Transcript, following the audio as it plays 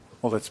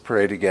Well, let's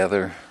pray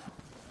together.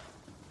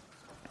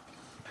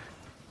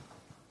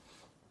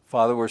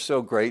 Father, we're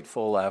so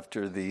grateful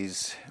after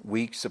these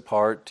weeks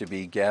apart to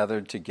be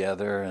gathered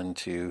together and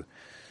to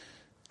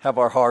have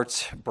our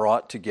hearts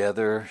brought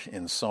together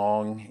in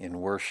song, in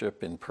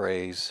worship, in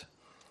praise.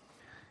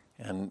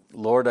 And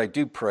Lord, I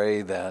do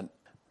pray that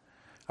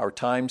our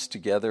times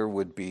together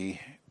would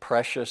be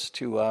precious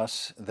to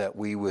us, that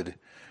we would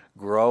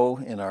grow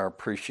in our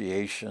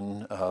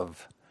appreciation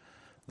of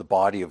the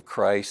body of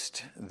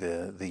Christ,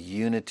 the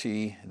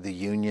unity, the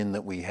union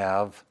that we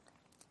have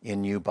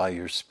in you by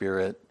your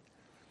Spirit.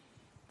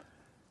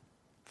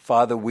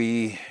 Father,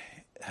 we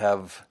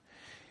have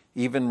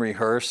even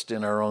rehearsed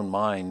in our own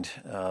mind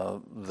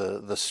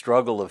the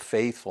struggle of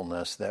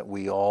faithfulness that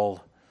we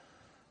all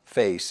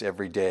face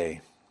every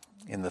day.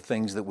 In the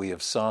things that we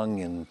have sung,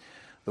 in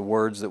the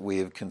words that we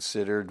have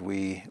considered,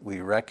 we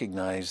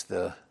recognize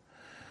the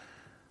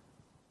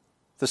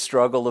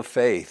struggle of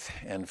faith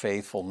and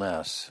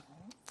faithfulness.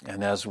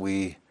 And as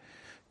we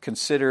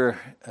consider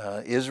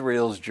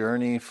Israel's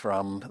journey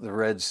from the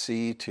Red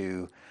Sea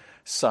to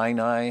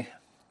Sinai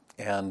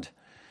and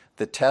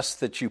the test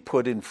that you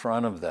put in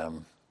front of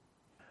them,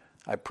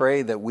 I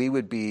pray that we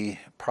would be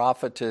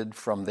profited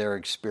from their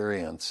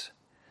experience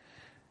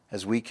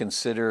as we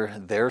consider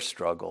their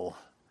struggle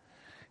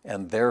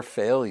and their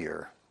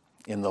failure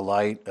in the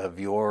light of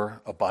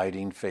your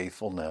abiding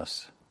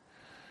faithfulness.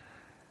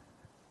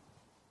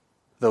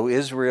 Though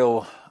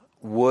Israel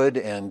would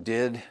and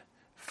did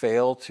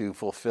fail to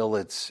fulfill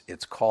its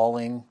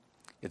calling,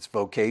 its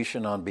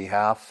vocation on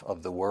behalf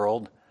of the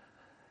world,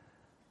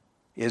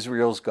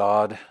 Israel's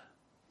God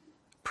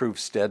proved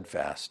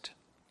steadfast.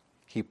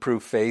 He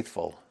proved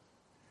faithful.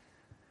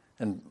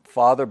 And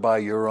Father, by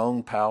your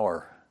own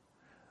power,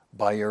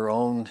 by your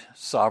own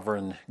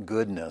sovereign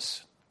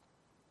goodness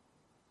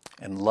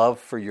and love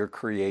for your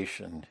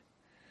creation,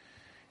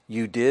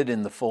 you did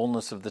in the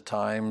fullness of the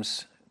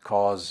times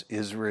cause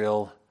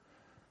Israel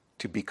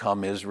to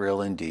become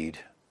Israel indeed.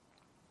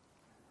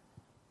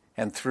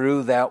 And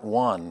through that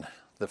one,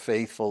 the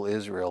faithful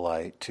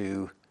Israelite,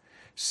 to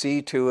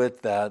see to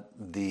it that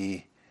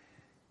the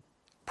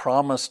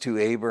promise to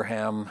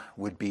Abraham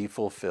would be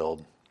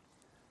fulfilled,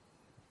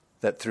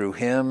 that through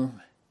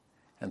him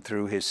and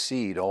through his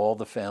seed, all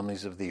the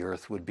families of the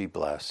earth would be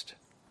blessed.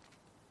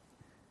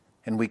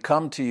 And we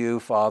come to you,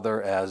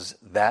 Father, as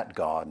that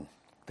God,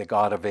 the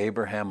God of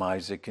Abraham,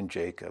 Isaac, and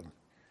Jacob,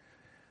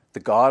 the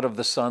God of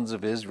the sons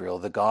of Israel,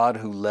 the God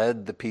who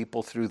led the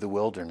people through the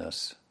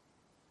wilderness,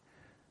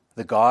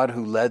 the God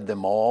who led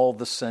them all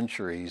the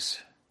centuries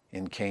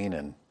in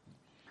Canaan,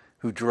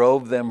 who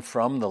drove them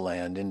from the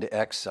land into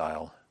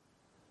exile,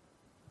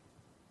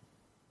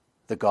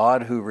 the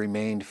God who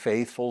remained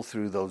faithful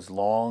through those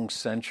long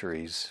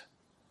centuries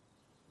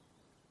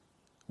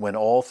when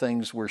all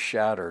things were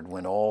shattered,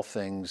 when all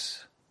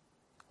things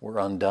were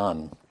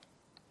undone,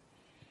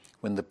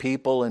 when the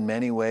people in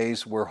many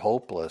ways were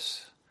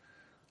hopeless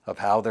of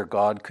how their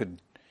God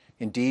could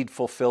indeed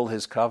fulfill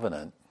his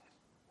covenant.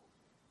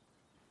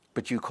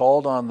 But you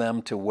called on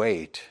them to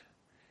wait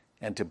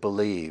and to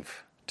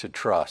believe, to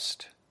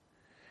trust,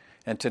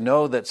 and to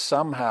know that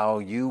somehow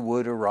you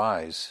would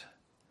arise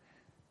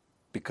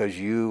because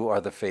you are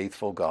the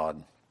faithful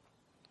God,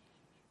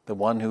 the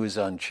one who is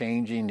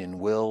unchanging in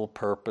will,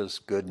 purpose,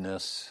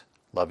 goodness,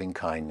 loving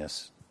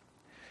kindness.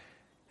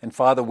 And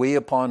Father, we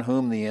upon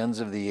whom the ends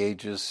of the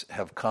ages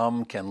have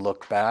come can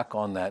look back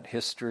on that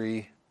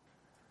history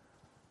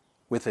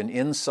with an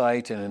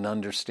insight and an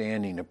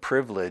understanding, a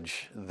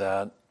privilege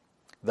that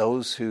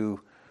those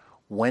who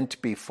went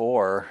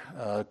before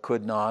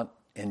could not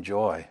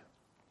enjoy.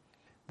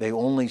 They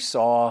only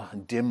saw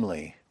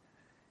dimly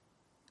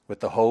with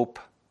the hope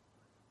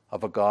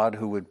of a God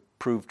who would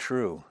prove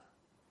true.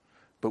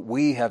 But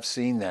we have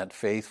seen that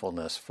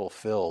faithfulness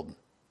fulfilled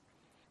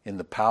in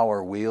the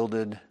power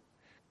wielded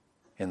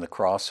in the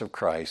cross of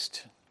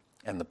Christ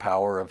and the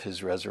power of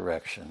his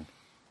resurrection.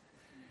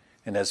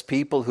 And as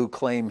people who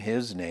claim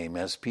his name,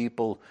 as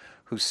people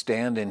who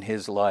stand in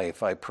his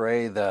life, I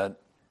pray that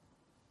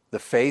the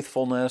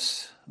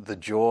faithfulness, the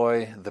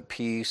joy, the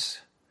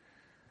peace,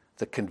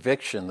 the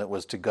conviction that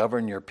was to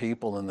govern your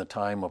people in the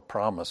time of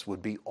promise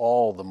would be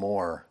all the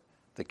more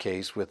the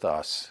case with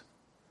us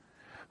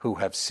who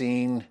have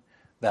seen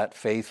that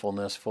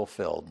faithfulness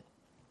fulfilled.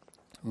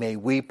 May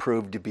we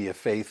prove to be a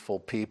faithful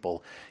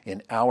people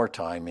in our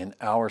time, in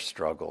our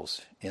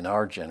struggles, in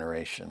our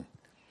generation.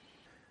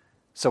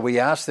 So we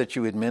ask that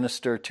you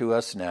administer to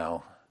us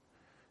now.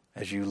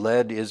 As you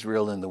led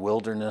Israel in the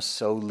wilderness,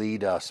 so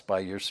lead us by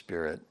your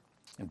Spirit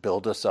and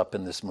build us up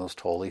in this most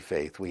holy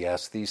faith. We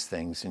ask these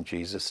things in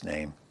Jesus'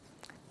 name.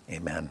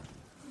 Amen.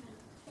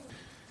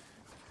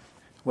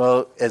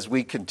 Well, as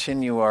we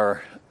continue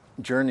our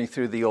journey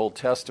through the Old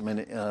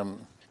Testament,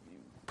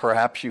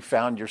 perhaps you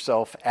found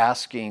yourself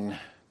asking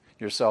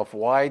yourself,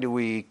 why do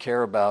we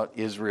care about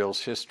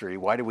Israel's history?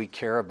 Why do we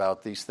care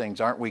about these things?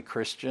 Aren't we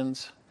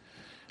Christians?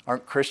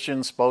 Aren't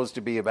Christians supposed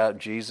to be about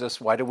Jesus?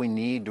 Why do we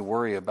need to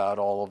worry about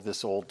all of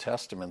this Old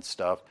Testament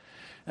stuff?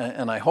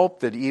 And I hope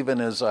that even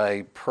as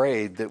I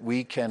prayed, that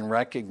we can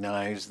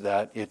recognize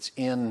that it's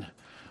in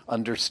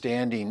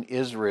understanding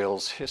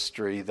Israel's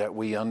history that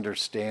we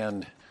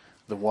understand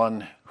the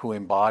one who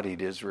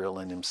embodied Israel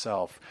in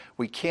himself.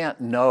 We can't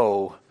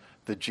know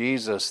the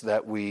Jesus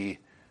that we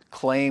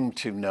claim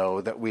to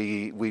know, that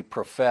we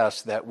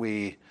profess, that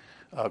we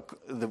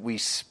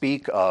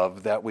speak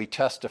of, that we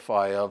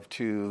testify of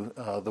to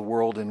the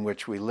world in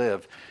which we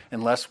live,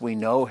 unless we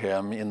know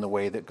him in the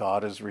way that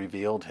God has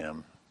revealed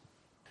him.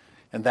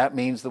 And that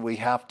means that we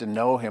have to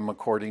know him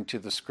according to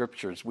the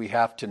Scriptures. We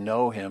have to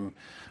know him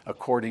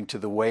according to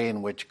the way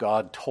in which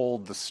God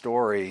told the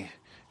story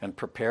and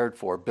prepared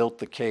for, built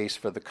the case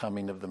for the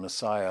coming of the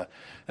Messiah.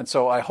 And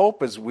so I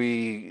hope as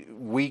we,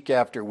 week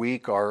after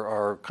week,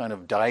 are kind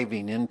of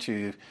diving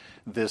into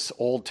this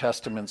Old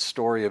Testament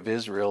story of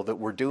Israel, that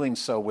we're doing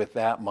so with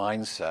that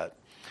mindset.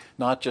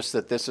 Not just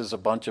that this is a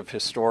bunch of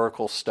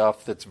historical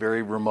stuff that's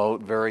very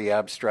remote, very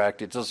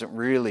abstract. It doesn't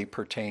really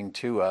pertain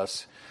to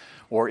us.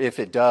 Or if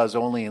it does,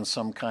 only in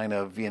some kind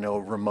of,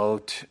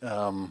 remote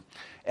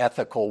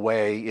ethical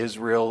way.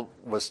 Israel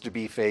was to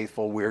be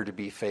faithful, we're to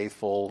be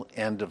faithful,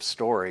 end of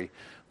story.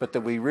 But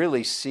that we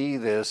really see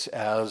this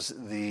as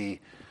the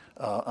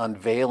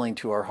unveiling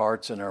to our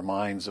hearts and our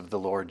minds of the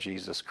Lord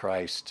Jesus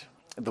Christ,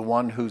 the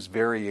one whose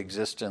very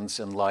existence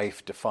and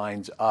life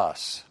defines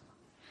us.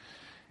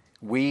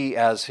 We,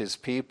 as his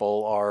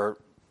people, are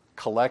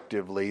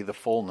collectively the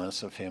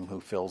fullness of him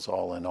who fills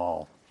all in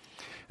all.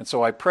 And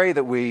so I pray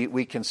that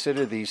we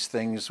consider these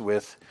things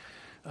with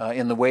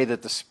in the way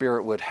that the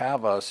Spirit would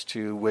have us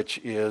to, which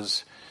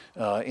is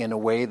in a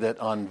way that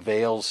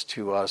unveils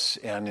to us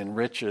and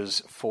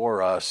enriches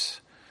for us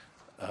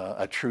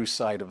a true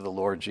sight of the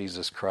Lord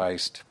Jesus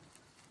Christ.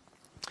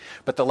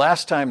 But the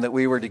last time that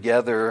we were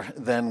together,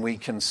 then we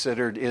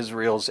considered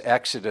Israel's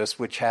exodus,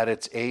 which had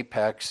its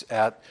apex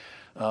at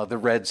the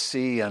Red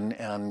Sea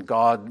and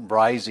God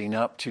rising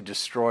up to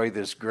destroy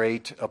this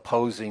great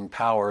opposing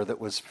power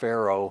that was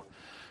Pharaoh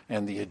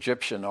and the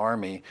Egyptian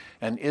army,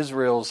 and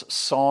Israel's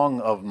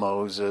Song of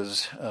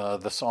Moses,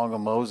 the Song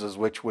of Moses,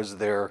 which was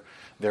their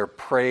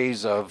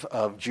praise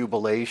of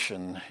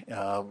jubilation,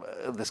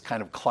 this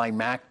kind of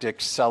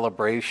climactic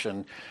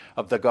celebration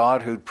of the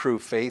God who'd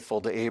proved faithful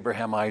to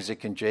Abraham,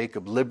 Isaac, and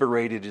Jacob,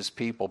 liberated his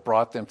people,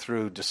 brought them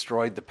through,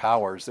 destroyed the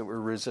powers that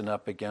were risen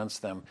up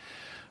against them.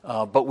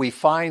 But we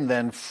find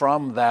then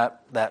from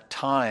that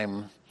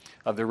time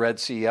of the Red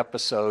Sea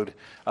episode,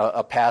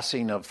 a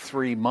passing of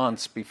 3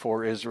 months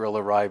before Israel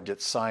arrived at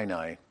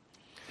Sinai.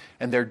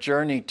 And their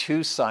journey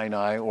to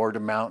Sinai, or to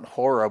Mount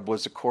Horeb,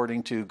 was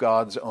according to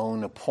God's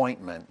own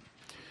appointment.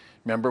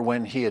 Remember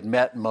when he had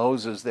met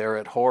Moses there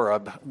at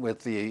Horeb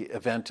with the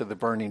event of the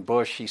burning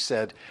bush, he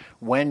said,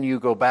 "When you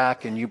go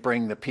back and you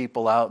bring the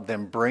people out,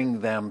 then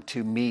bring them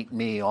to meet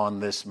me on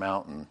this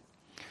mountain."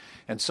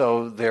 And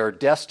so their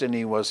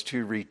destiny was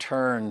to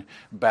return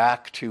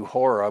back to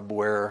Horeb,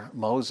 where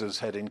Moses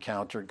had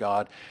encountered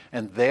God,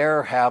 and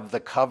there have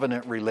the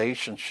covenant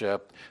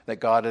relationship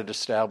that God had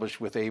established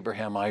with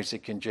Abraham,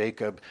 Isaac, and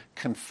Jacob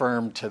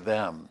confirmed to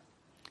them.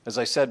 As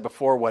I said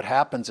before, what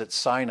happens at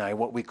Sinai,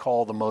 what we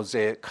call the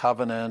Mosaic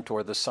Covenant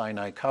or the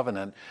Sinai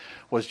Covenant,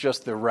 was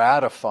just the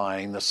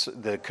ratifying,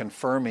 the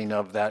confirming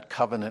of that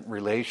covenant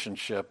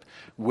relationship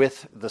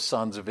with the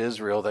sons of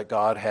Israel that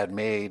God had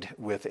made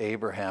with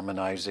Abraham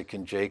and Isaac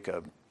and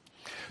Jacob.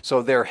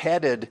 So they're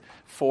headed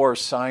for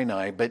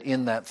Sinai, but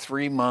in that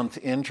 3-month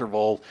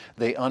interval,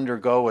 they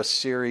undergo a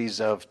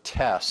series of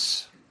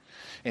tests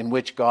in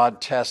which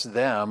God tests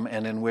them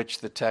and in which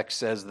the text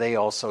says they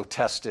also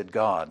tested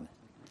God.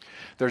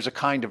 There's a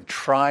kind of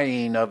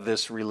trying of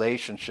this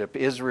relationship.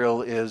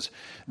 Israel is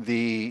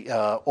the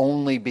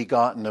only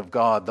begotten of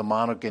God, the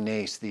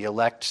monogenes, the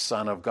elect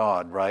son of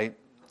God, right?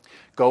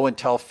 Go and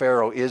tell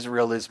Pharaoh,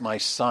 Israel is my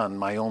son,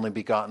 my only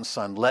begotten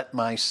son. Let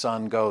my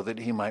son go that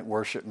he might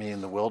worship me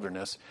in the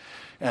wilderness.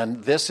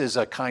 And this is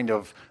a kind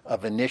of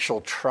initial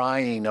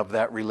trying of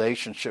that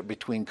relationship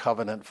between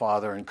covenant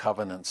father and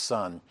covenant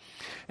son.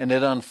 And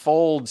it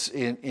unfolds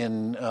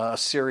in a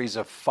series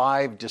of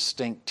 5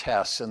 distinct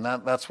tests. And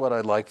that's what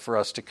I'd like for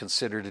us to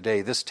consider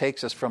today. This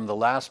takes us from the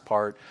last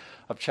part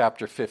of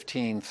chapter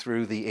 15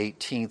 through the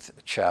 18th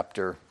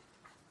chapter.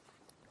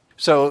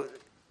 So,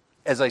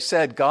 as I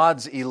said,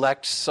 God's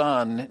elect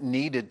son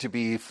needed to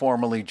be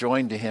formally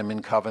joined to him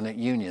in covenant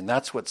union.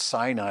 That's what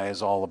Sinai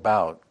is all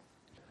about.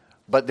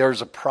 But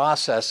there's a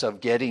process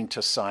of getting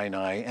to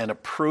Sinai and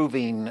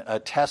approving a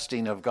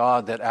testing of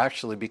God that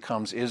actually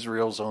becomes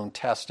Israel's own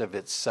test of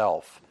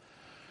itself,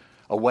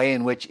 a way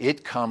in which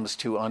it comes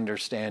to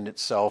understand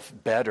itself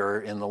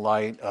better in the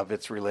light of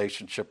its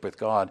relationship with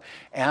God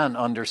and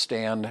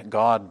understand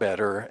God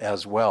better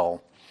as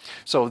well.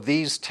 So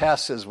these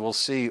tests, as we'll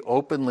see,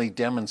 openly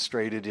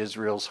demonstrated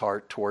Israel's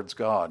heart towards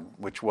God,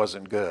 which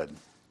wasn't good,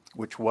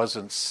 which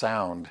wasn't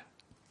sound.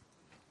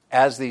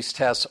 As these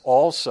tests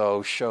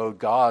also showed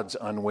God's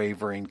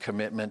unwavering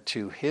commitment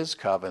to his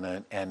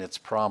covenant and its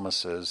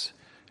promises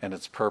and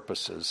its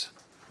purposes.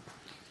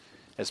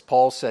 As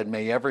Paul said,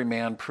 may every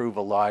man prove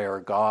a liar,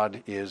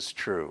 God is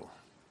true.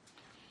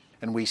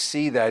 And we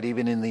see that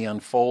even in the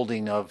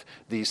unfolding of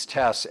these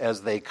tests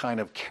as they kind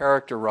of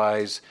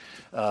characterize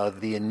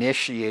the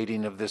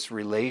initiating of this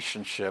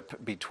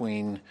relationship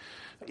between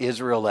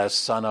Israel as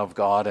son of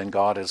God and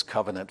God as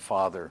covenant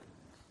father.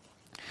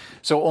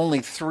 So only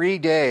 3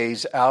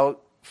 days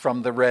out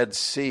from the Red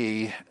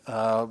Sea,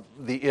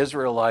 the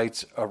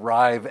Israelites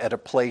arrive at a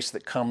place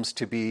that comes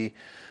to be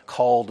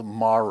called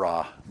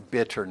Marah,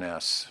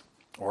 bitterness,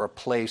 or a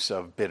place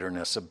of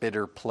bitterness, a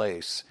bitter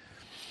place.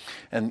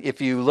 And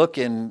if you look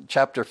in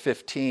chapter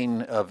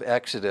 15 of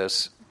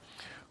Exodus,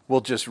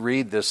 we'll just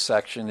read this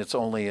section. It's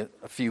only a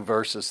few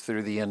verses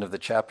through the end of the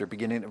chapter,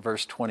 beginning at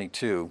verse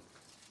 22.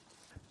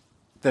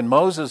 Then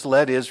Moses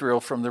led Israel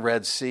from the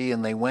Red Sea,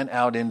 and they went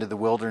out into the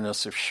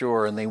wilderness of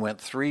Shur, and they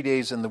went 3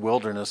 days in the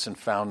wilderness and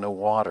found no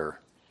water.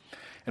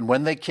 And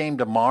when they came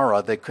to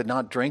Marah, they could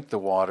not drink the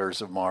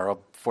waters of Marah,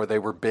 for they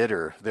were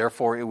bitter.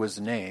 Therefore it was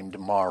named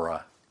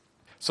Marah.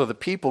 So the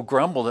people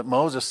grumbled at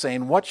Moses,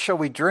 saying, "What shall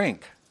we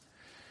drink?"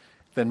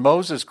 Then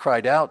Moses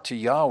cried out to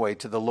Yahweh,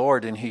 to the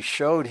Lord, and he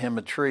showed him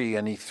a tree,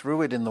 and he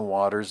threw it in the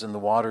waters, and the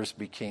waters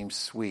became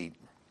sweet,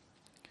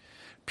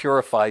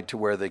 purified to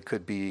where they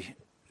could be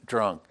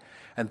drunk.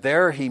 And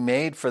there he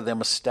made for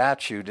them a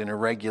statute and a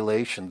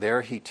regulation.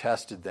 There he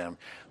tested them.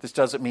 This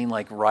doesn't mean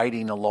like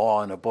writing a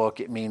law in a book.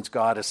 It means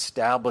God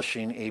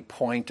establishing a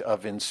point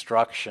of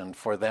instruction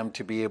for them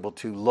to be able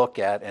to look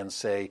at and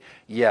say,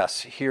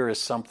 yes, here is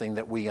something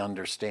that we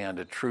understand,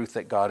 a truth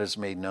that God has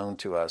made known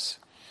to us.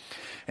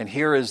 And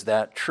here is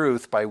that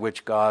truth by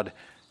which God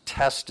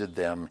tested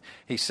them.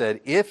 He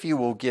said, if you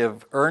will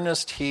give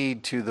earnest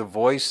heed to the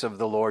voice of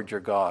the Lord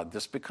your God,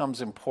 this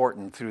becomes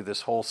important through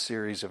this whole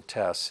series of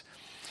tests.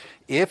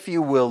 If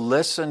you will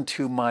listen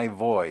to my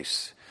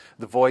voice,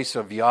 the voice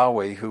of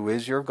Yahweh, who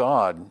is your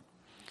God,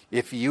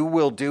 if you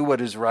will do what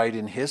is right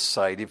in his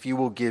sight, if you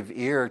will give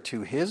ear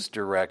to his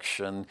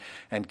direction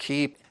and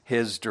keep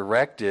his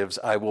directives,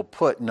 I will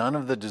put none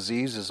of the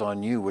diseases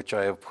on you which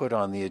I have put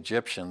on the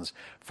Egyptians,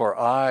 for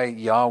I,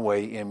 Yahweh,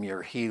 am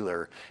your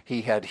healer.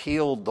 He had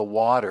healed the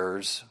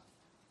waters,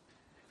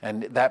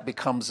 and that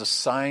becomes a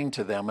sign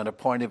to them and a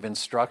point of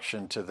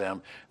instruction to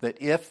them that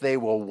if they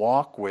will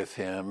walk with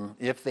him,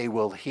 if they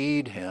will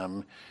heed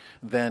him,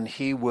 then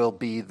he will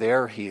be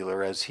their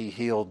healer as he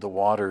healed the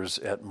waters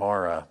at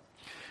Marah.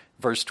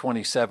 Verse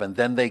 27,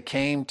 then they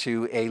came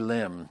to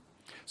Elim.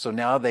 So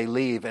now they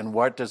leave, and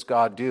what does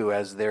God do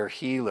as their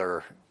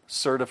healer,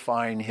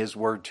 certifying his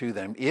word to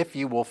them? If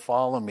you will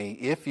follow me,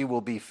 if you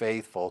will be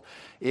faithful,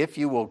 if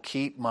you will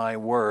keep my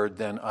word,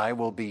 then I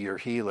will be your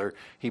healer.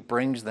 He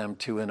brings them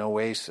to an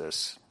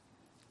oasis,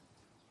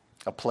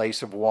 a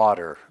place of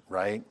water,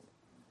 right?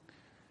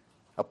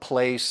 A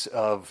place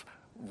of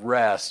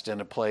rest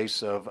and a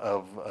place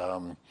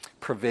of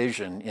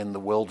provision in the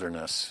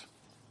wilderness,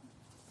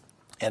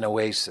 an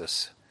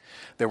oasis.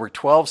 There were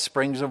 12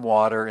 springs of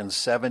water and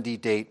 70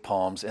 date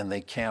palms, and they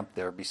camped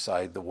there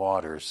beside the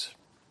waters.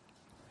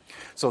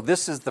 So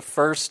this is the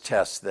first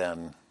test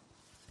then.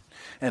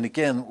 And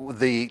again,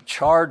 the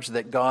charge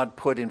that God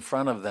put in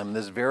front of them,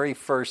 this very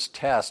first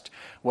test,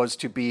 was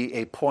to be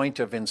a point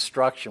of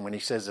instruction. When he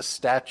says a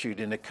statute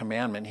and a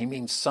commandment, he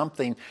means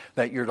something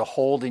that you're to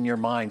hold in your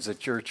minds,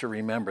 that you're to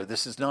remember.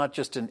 This is not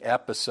just an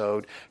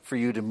episode for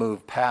you to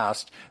move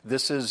past.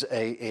 This is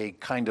a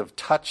kind of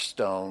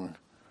touchstone,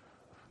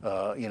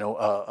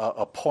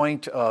 a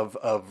point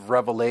of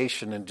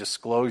revelation and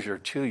disclosure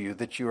to you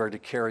that you are to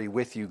carry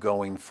with you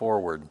going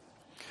forward.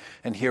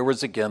 And here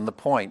was again the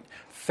point.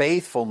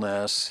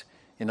 Faithfulness,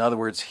 in other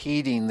words,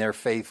 heeding their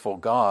faithful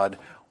God,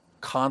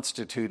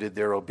 constituted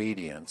their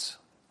obedience.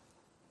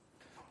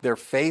 Their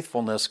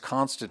faithfulness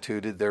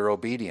constituted their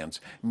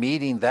obedience.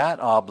 Meeting that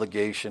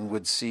obligation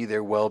would see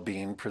their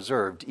well-being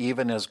preserved,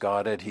 even as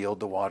God had healed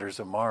the waters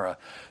of Marah.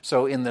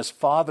 So in this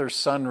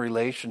father-son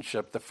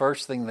relationship, the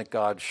first thing that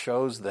God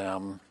shows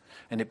them,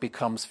 and it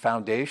becomes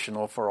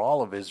foundational for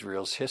all of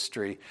Israel's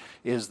history,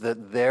 is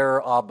that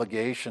their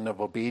obligation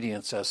of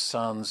obedience as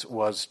sons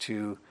was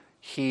to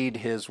heed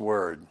his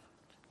word,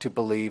 to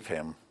believe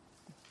him,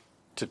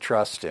 to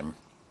trust him.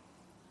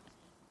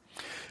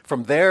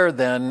 From there,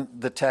 then,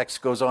 the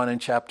text goes on in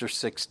chapter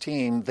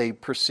 16. They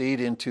proceed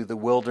into the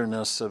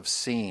wilderness of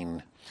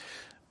Sin.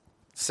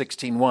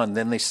 16:1.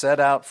 Then they set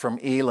out from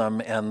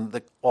Elim,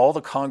 and all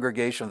the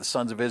congregation of the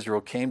sons of Israel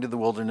came to the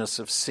wilderness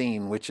of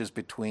Sin, which is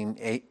between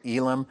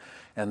Elim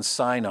and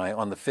Sinai,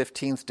 on the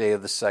 15th day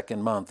of the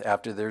second month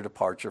after their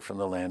departure from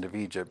the land of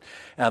Egypt.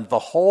 And the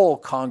whole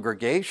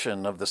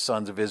congregation of the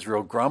sons of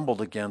Israel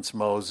grumbled against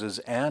Moses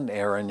and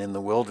Aaron in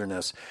the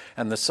wilderness.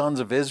 And the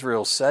sons of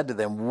Israel said to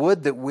them,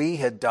 would that we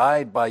had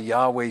died by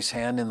Yahweh's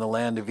hand in the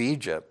land of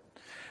Egypt,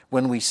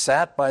 when we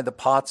sat by the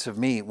pots of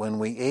meat, when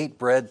we ate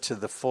bread to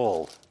the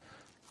full.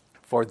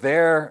 For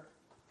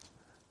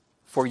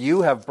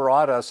you have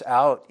brought us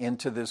out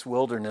into this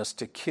wilderness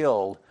to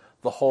kill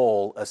the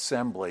whole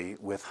assembly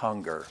with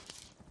hunger.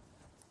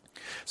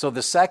 So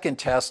the second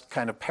test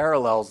kind of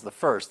parallels the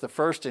first. The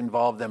first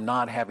involved them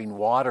not having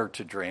water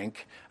to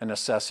drink, a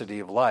necessity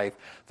of life.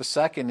 The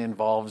second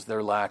involves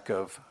their lack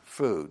of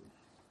food.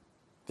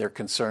 They're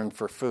concerned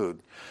for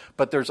food.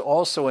 But there's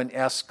also an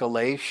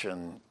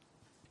escalation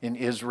in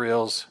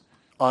Israel's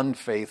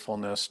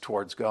unfaithfulness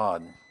towards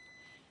God.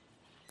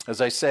 As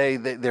I say,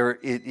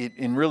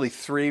 in really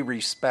three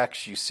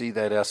respects you see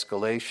that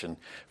escalation.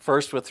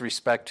 First, with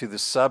respect to the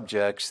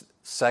subjects.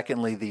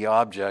 Secondly, the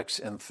objects.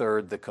 And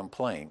third, the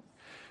complaint.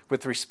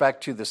 With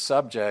respect to the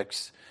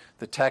subjects,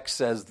 the text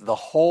says the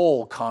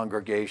whole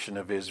congregation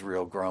of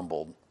Israel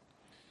grumbled.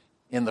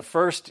 In the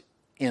first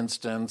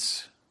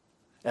instance,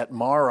 at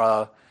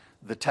Marah,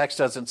 the text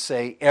doesn't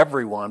say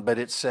everyone, but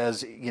it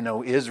says,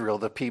 Israel,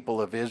 the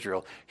people of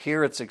Israel.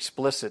 Here it's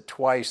explicit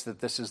twice that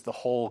this is the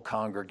whole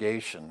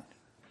congregation.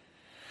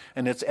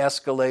 And it's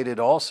escalated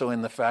also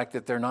in the fact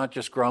that they're not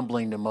just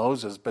grumbling to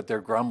Moses, but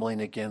they're grumbling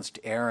against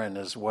Aaron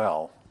as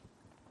well.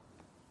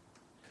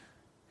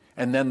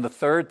 And then the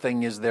third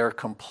thing is their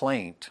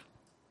complaint.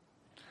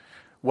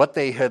 What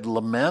they had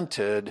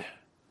lamented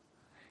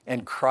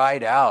and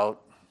cried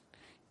out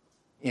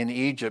in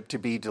Egypt to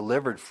be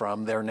delivered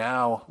from, they're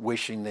now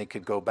wishing they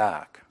could go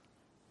back.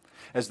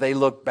 As they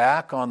look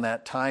back on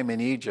that time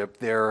in Egypt,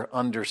 their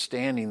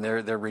understanding,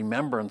 their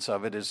remembrance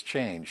of it has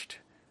changed.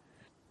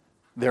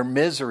 Their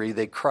misery,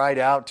 they cried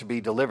out to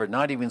be delivered,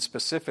 not even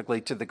specifically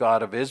to the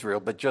God of Israel,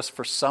 but just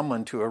for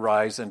someone to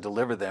arise and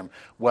deliver them.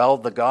 Well,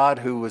 the God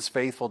who was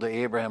faithful to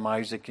Abraham,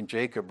 Isaac, and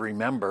Jacob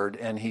remembered,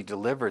 and he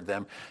delivered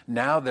them.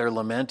 Now they're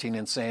lamenting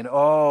and saying,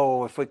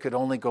 oh, if we could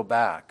only go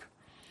back.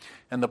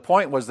 And the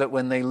point was that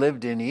when they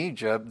lived in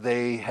Egypt,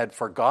 they had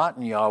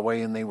forgotten Yahweh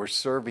and they were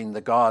serving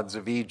the gods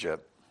of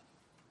Egypt.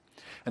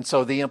 And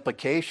so the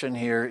implication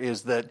here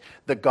is that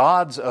the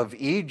gods of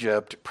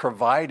Egypt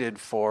provided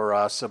for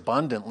us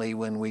abundantly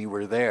when we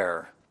were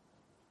there.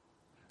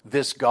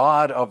 This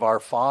God of our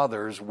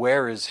fathers,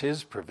 where is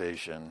his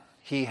provision?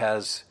 He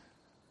has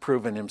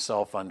proven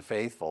himself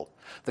unfaithful.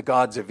 The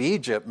gods of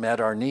Egypt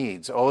met our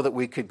needs. Oh, that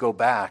we could go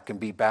back and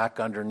be back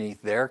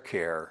underneath their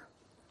care.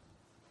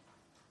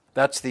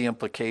 That's the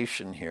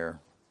implication here.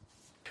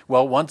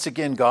 Well, once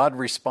again, God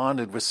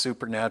responded with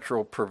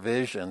supernatural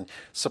provision,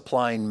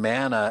 supplying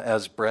manna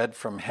as bread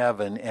from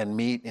heaven and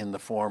meat in the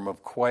form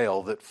of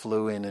quail that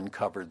flew in and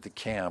covered the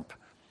camp.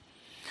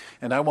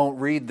 And I won't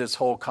read this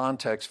whole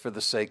context for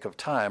the sake of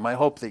time. I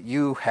hope that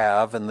you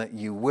have and that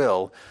you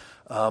will.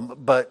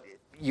 But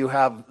you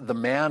have the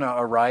manna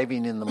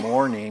arriving in the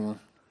morning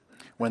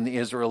when the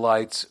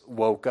Israelites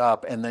woke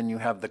up, and then you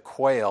have the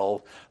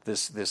quail,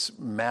 this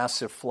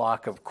massive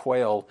flock of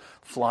quail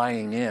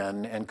flying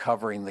in and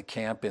covering the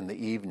camp in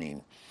the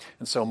evening.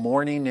 And so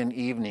morning and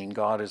evening,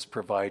 God is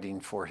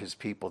providing for his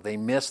people. They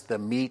missed the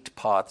meat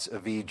pots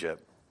of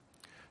Egypt.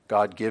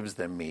 God gives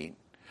them meat.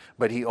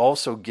 But he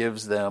also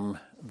gives them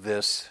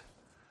this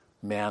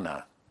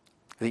manna,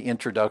 the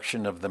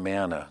introduction of the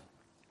manna.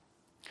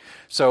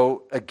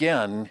 So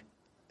again,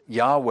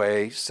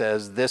 Yahweh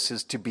says this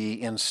is to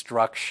be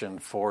instruction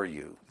for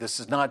you. This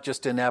is not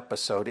just an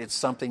episode, it's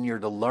something you're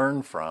to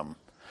learn from.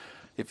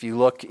 If you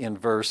look in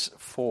verse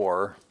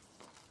 4,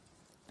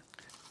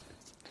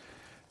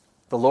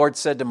 the Lord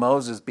said to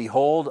Moses,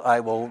 "Behold,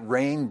 I will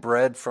rain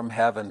bread from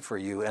heaven for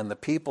you, and the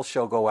people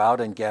shall go out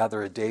and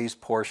gather a day's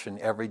portion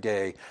every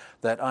day,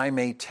 that I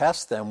may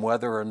test them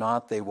whether or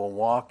not they will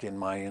walk in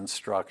my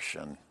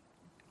instruction."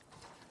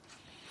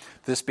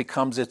 This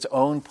becomes its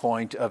own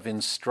point of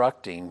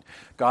instructing.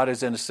 God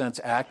is, in a sense,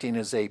 acting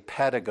as a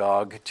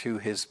pedagogue to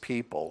his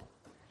people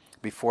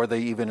before they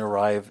even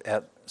arrive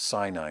at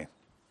Sinai.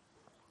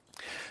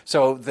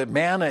 So the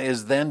manna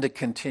is then to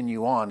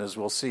continue on, as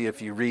we'll see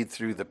if you read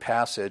through the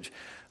passage.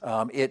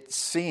 It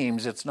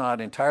seems, it's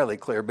not entirely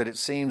clear, but it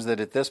seems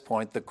that at this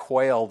point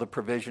the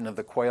provision of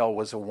the quail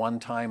was a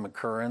one-time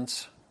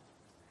occurrence.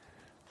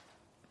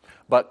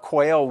 But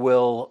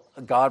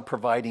God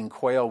providing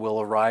quail will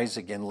arise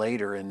again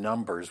later in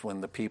Numbers when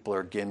the people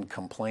are again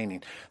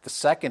complaining. The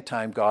second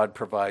time God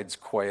provides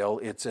quail,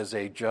 it's as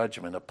a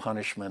judgment, a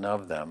punishment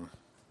of them.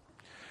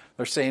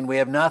 They're saying, we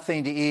have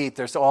nothing to eat.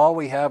 All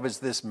we have is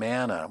this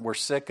manna. We're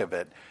sick of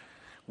it.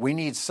 We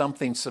need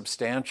something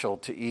substantial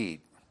to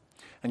eat.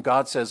 And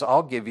God says,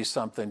 I'll give you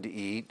something to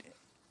eat.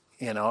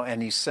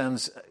 And he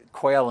sends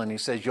quail and he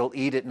says, you'll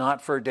eat it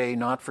not for a day,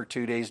 not for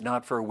 2 days,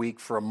 not for a week,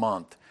 for a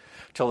month,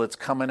 till it's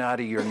coming out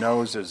of your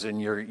noses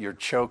and you're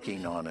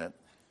choking on it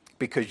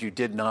because you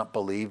did not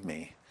believe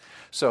me.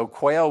 So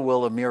quail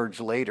will emerge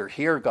later.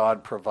 Here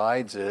God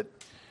provides it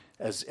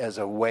as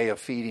a way of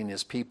feeding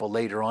his people.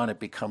 Later on it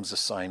becomes a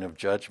sign of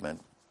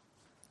judgment.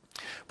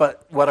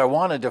 But what I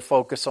wanted to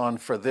focus on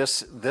for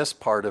this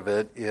part of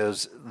it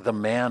is the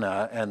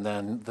manna and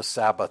then the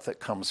Sabbath that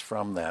comes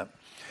from that.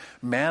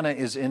 Manna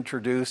is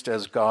introduced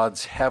as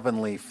God's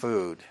heavenly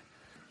food.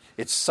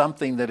 It's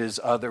something that is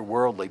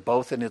otherworldly,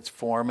 both in its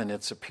form and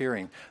its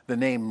appearing. The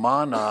name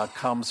manna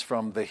comes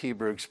from the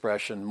Hebrew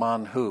expression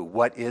manhu,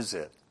 what is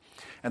it?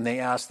 And they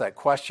ask that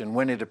question.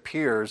 When it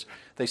appears,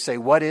 they say,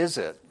 what is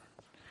it?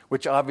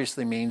 Which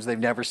obviously means they've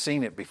never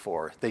seen it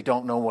before. They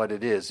don't know what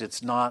it is.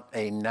 It's not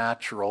a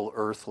natural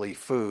earthly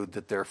food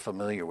that they're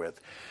familiar with.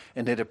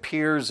 And it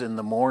appears in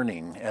the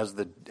morning as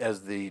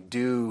the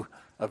dew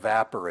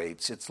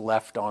evaporates. It's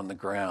left on the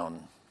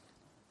ground.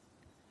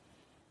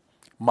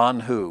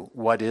 Manhu,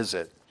 what is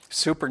it?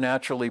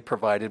 Supernaturally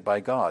provided by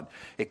God.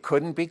 It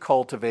couldn't be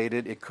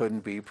cultivated. It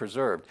couldn't be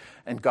preserved.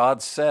 And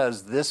God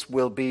says, this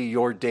will be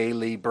your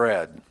daily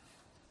bread.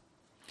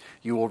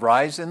 You will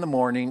rise in the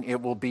morning.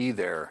 It will be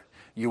there.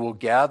 You will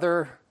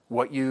gather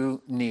what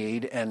you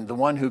need, and the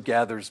one who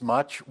gathers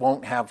much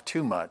won't have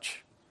too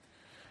much.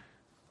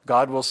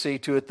 God will see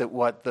to it that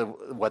what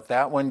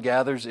that one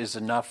gathers is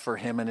enough for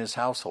him and his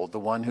household. The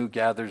one who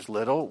gathers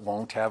little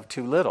won't have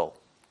too little.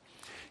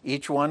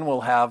 Each one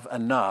will have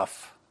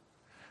enough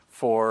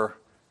for,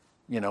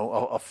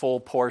 a full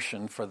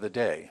portion for the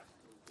day.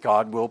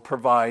 God will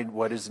provide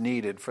what is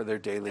needed for their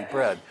daily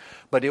bread.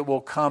 But it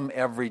will come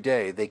every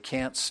day. They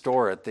can't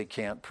store it. They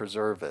can't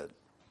preserve it.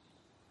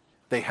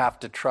 They have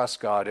to trust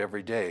God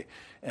every day.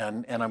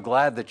 And I'm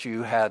glad that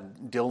you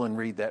had Dylan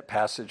read that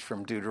passage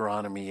from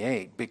Deuteronomy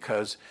 8,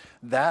 because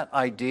that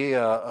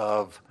idea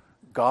of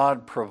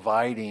God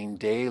providing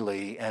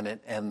daily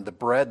and the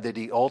bread that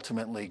he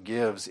ultimately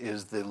gives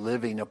is the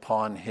living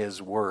upon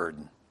his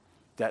word,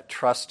 that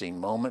trusting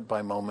moment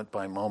by moment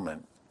by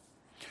moment.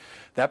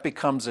 That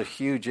becomes a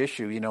huge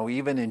issue.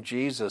 Even in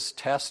Jesus'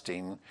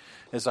 testing,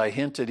 as I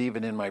hinted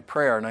even in my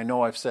prayer, and I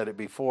know I've said it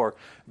before,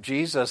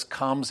 Jesus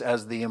comes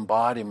as the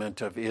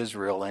embodiment of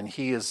Israel, and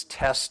he is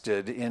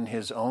tested in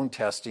his own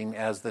testing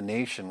as the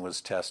nation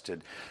was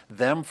tested.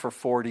 Them for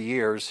 40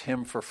 years,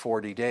 him for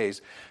 40 days.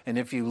 And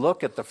if you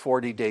look at the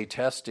 40-day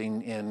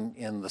testing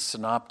in the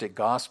Synoptic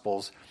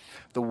Gospels,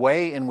 the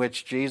way in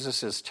which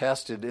Jesus is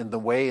tested and the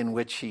way in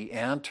which he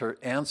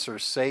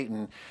answers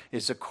Satan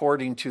is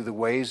according to the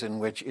ways in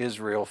which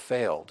Israel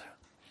failed.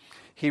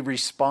 He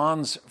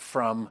responds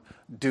from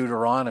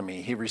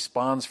Deuteronomy. He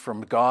responds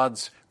from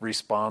God's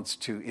response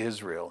to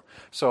Israel.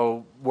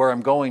 So where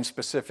I'm going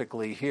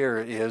specifically here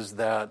is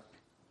that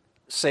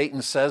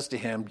Satan says to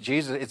him,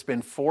 Jesus, it's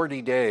been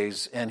 40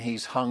 days and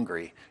he's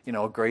hungry.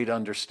 A great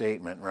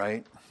understatement,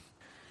 right?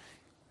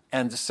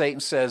 And Satan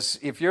says,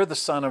 if you're the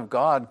Son of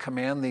God,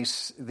 command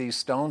these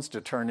stones to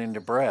turn into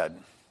bread.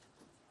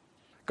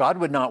 God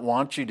would not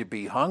want you to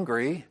be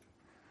hungry.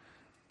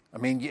 I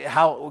mean,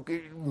 how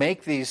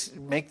make these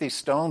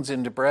stones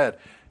into bread?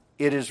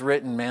 It is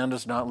written, man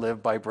does not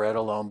live by bread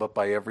alone, but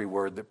by every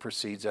word that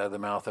proceeds out of the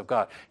mouth of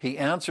God. He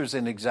answers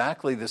in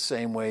exactly the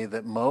same way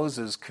that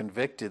Moses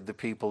convicted the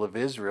people of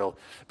Israel,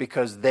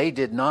 because they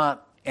did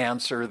not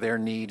answer their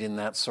need in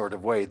that sort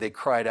of way. They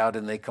cried out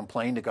and they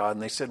complained to God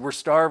and they said, we're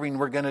starving,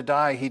 we're going to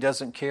die. He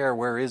doesn't care.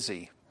 Where is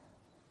he?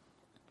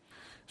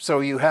 So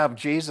you have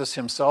Jesus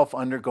himself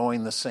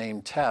undergoing the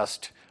same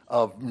test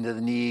of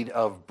the need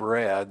of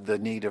bread, the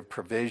need of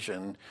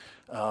provision,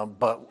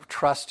 but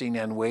trusting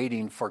and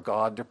waiting for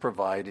God to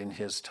provide in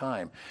his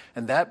time.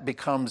 And that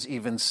becomes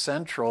even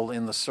central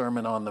in the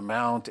Sermon on the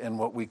Mount and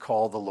what we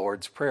call the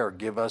Lord's Prayer.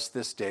 Give us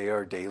this day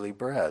our daily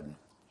bread.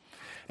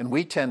 And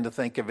we tend to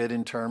think of it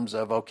in terms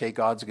of, okay,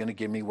 God's going to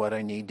give me what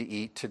I need to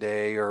eat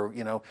today,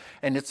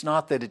 and it's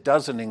not that it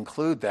doesn't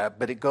include that,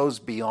 but it goes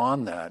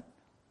beyond that.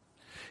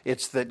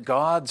 It's that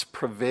God's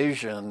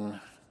provision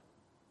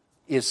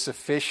is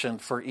sufficient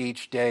for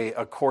each day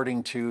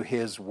according to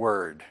his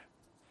word.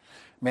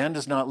 Man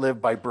does not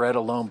live by bread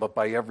alone, but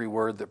by every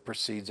word that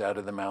proceeds out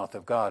of the mouth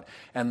of God.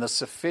 And the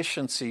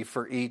sufficiency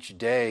for each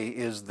day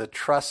is the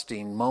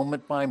trusting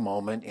moment by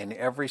moment in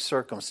every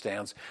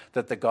circumstance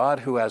that the God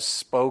who has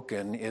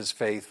spoken is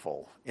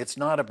faithful. It's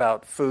not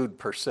about food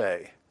per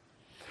se.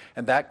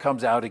 And that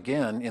comes out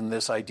again in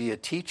this idea,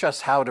 teach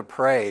us how to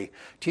pray.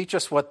 Teach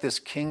us what this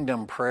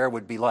kingdom prayer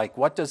would be like.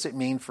 What does it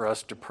mean for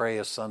us to pray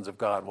as sons of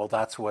God? Well,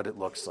 that's what it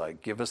looks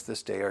like. Give us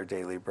this day our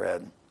daily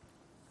bread.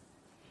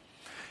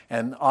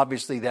 And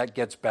obviously that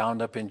gets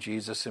bound up in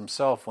Jesus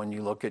himself when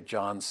you look at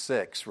John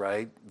 6,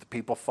 right? The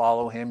people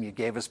follow him. You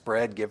gave us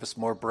bread, give us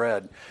more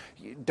bread.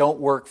 Don't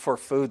work for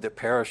food that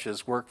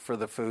perishes. Work for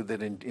the food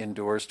that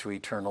endures to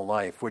eternal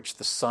life, which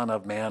the Son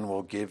of Man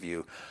will give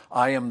you.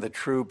 I am the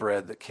true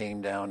bread that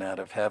came down out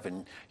of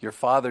heaven. Your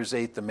fathers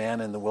ate the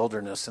manna in the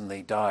wilderness and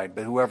they died,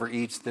 but whoever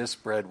eats this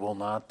bread will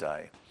not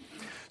die.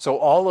 So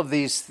all of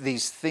these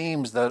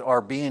themes that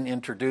are being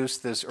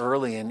introduced this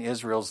early in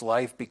Israel's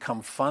life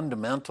become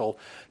fundamental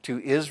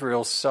to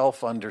Israel's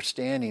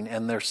self-understanding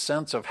and their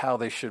sense of how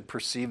they should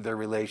perceive their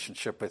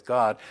relationship with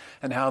God,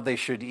 and how they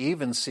should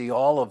even see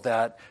all of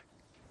that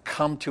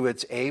come to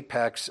its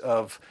apex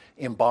of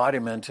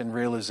embodiment and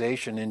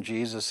realization in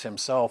Jesus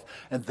himself,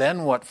 and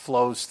then what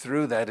flows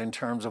through that in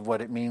terms of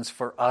what it means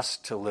for us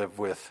to live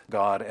with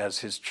God as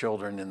his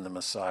children in the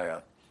Messiah.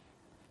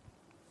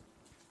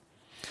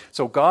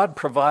 So God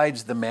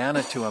provides the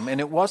manna to them, and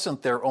it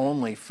wasn't their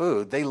only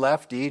food. They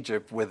left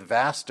Egypt with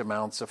vast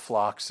amounts of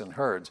flocks and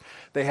herds.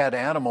 They had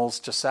animals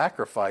to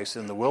sacrifice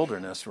in the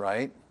wilderness,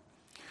 right?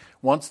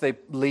 Once they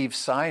leave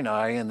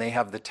Sinai and they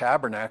have the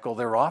tabernacle,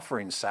 they're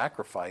offering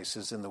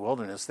sacrifices in the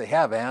wilderness. They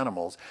have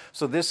animals.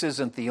 So this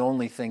isn't the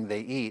only thing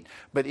they eat,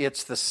 but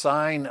it's the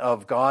sign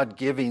of God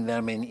giving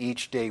them in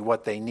each day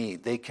what they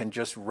need. They can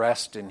just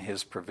rest in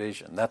his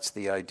provision. That's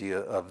the idea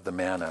of the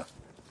manna.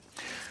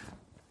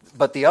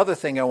 But the other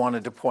thing I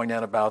wanted to point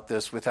out about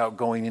this, without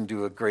going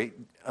into a great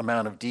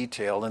amount of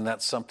detail, and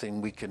that's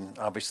something we can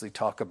obviously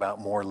talk about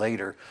more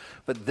later,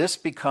 but this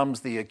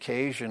becomes the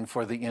occasion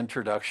for the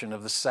introduction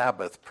of the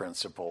Sabbath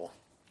principle.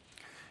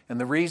 And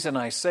the reason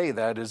I say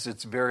that is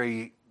it's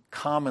very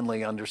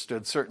commonly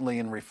understood, certainly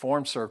in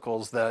Reform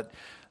circles, that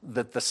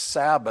the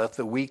Sabbath,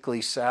 the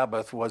weekly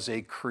Sabbath, was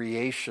a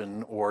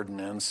creation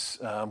ordinance.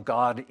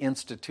 God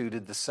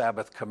instituted the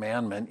Sabbath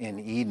commandment in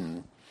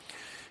Eden.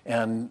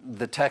 And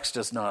the text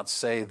does not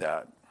say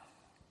that.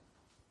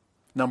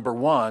 Number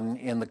one,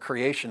 in the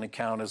creation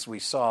account, as we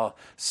saw,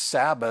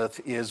 Sabbath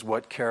is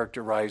what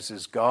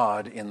characterizes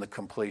God in the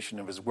completion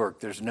of his work.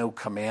 There's no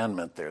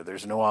commandment there.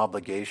 There's no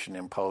obligation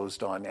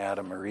imposed on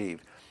Adam or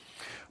Eve.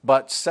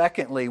 But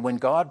secondly, when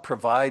God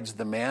provides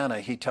the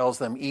manna, he tells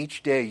them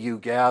each day you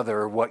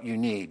gather what you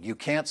need. You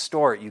can't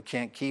store it. You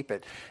can't keep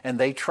it. And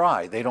they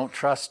try. They don't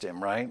trust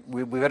him, right?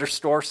 We better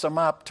store some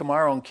up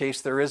tomorrow in case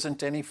there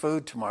isn't any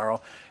food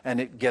tomorrow. And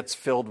it gets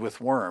filled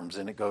with worms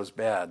and it goes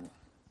bad.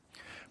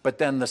 But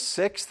then the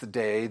sixth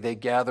day, they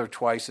gather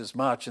twice as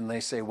much and they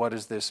say, what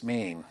does this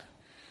mean?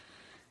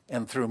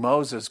 And through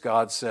Moses,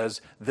 God says,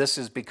 this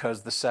is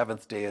because the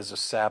seventh day is a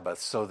Sabbath.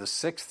 So the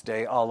sixth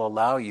day, I'll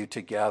allow you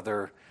to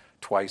gather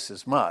twice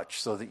as much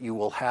so that you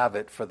will have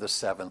it for the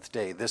seventh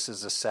day. This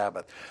is a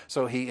Sabbath.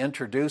 So he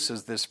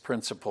introduces this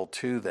principle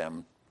to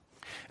them.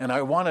 And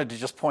I wanted to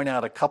just point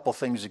out a couple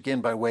things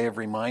again by way of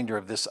reminder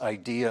of this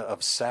idea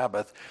of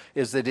Sabbath,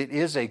 is that it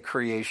is a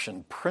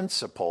creation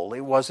principle.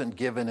 It wasn't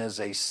given as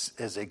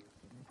a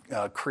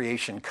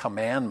creation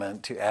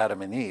commandment to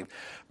Adam and Eve,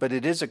 but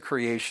it is a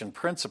creation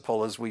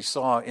principle, as we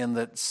saw, in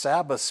that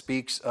Sabbath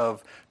speaks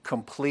of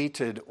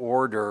completed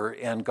order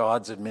and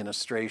God's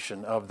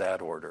administration of that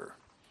order.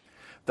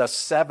 The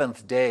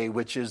seventh day,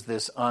 which is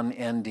this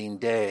unending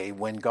day,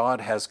 when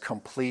God has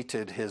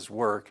completed his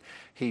work,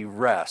 he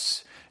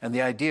rests. And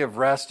the idea of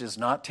rest is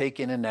not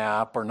taking a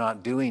nap or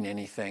not doing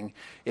anything.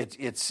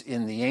 It's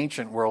in the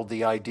ancient world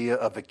the idea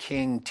of a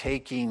king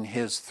taking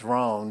his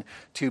throne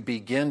to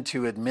begin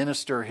to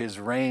administer his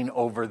reign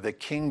over the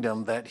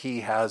kingdom that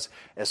he has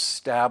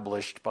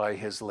established by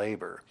his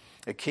labor.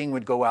 A king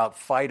would go out,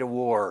 fight a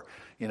war.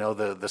 You know,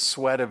 the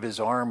sweat of his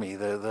army,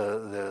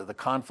 the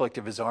conflict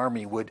of his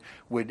army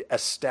would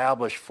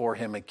establish for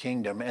him a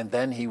kingdom, and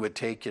then he would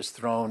take his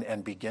throne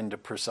and begin to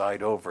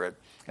preside over it.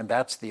 And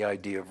that's the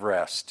idea of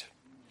rest.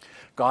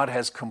 God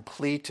has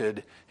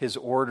completed his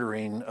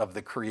ordering of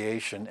the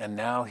creation, and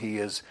now he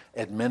is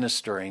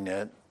administering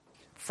it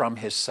from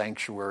his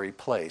sanctuary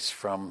place,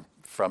 from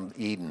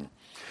Eden.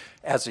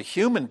 As a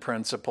human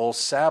principle,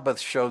 Sabbath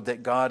showed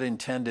that God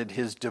intended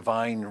his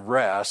divine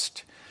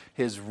rest,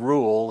 his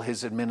rule,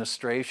 his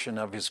administration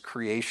of his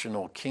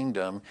creational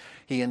kingdom.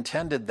 He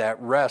intended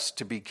that rest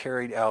to be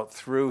carried out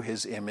through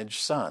his image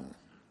son.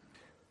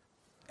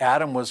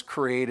 Adam was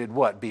created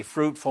what? Be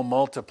fruitful,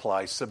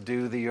 multiply,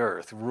 subdue the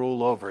earth,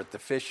 rule over it, the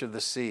fish of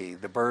the sea,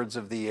 the birds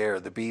of the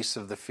air, the beasts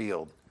of the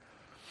field.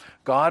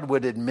 God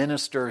would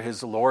administer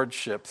his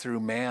lordship through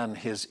man,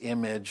 his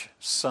image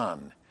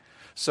son.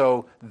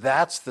 So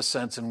that's the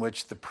sense in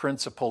which the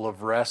principle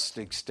of rest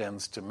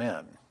extends to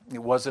men.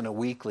 It wasn't a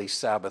weekly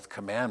Sabbath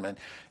commandment.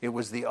 It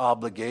was the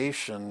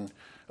obligation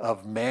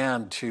of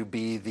man to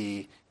be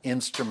the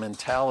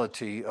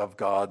instrumentality of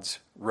God's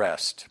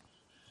rest.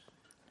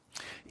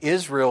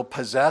 Israel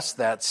possessed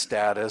that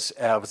status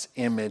as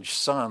image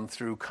son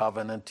through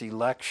covenant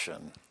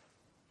election.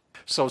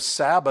 So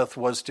Sabbath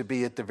was to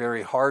be at the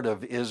very heart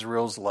of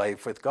Israel's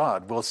life with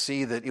God. We'll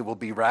see that it will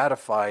be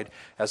ratified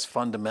as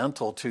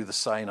fundamental to the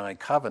Sinai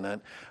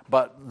covenant,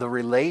 but the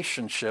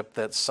relationship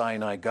that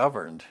Sinai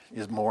governed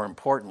is more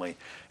importantly.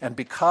 And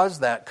because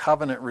that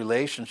covenant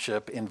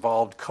relationship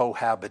involved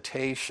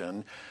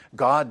cohabitation,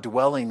 God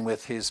dwelling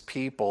with his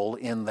people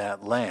in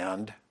that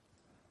land,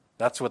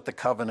 that's what the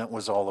covenant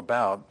was all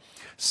about.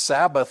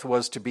 Sabbath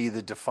was to be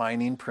the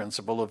defining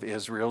principle of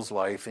Israel's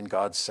life in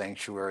God's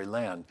sanctuary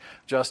land,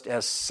 just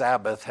as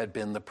Sabbath had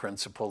been the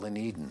principle in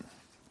Eden.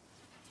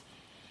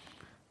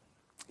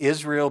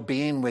 Israel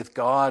being with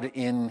God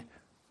in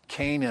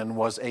Canaan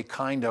was a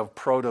kind of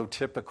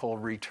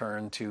prototypical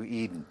return to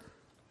Eden.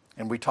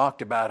 And we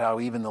talked about how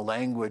even the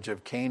language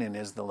of Canaan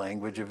is the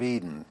language of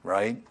Eden,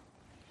 right?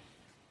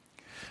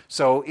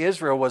 So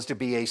Israel was to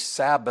be a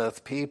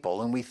Sabbath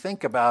people, and we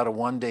think about a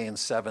 1 day and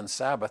 7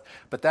 Sabbath,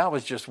 but that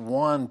was just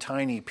one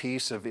tiny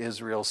piece of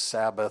Israel's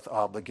Sabbath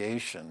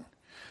obligation.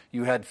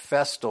 You had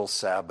festal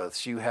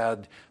Sabbaths, you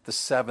had the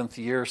 7th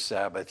year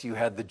Sabbath, you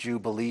had the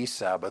Jubilee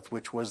Sabbath,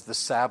 which was the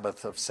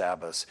Sabbath of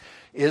Sabbaths.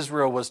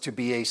 Israel was to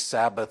be a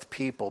Sabbath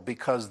people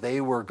because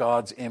they were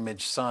God's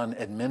image son,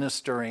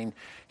 administering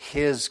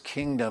his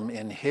kingdom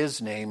in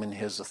his name and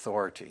his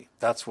authority.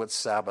 That's what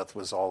Sabbath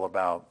was all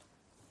about.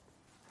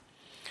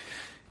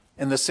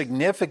 And the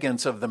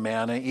significance of the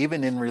manna,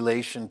 even in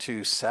relation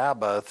to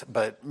Sabbath,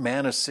 but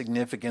manna's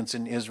significance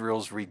in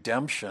Israel's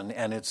redemption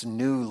and its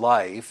new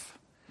life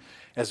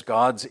as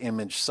God's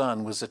image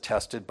son was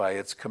attested by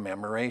its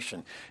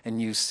commemoration. And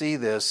you see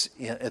this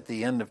at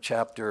the end of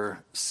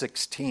chapter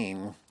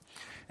 16.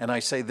 And I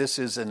say this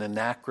is an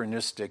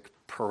anachronistic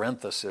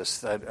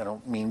parenthesis. I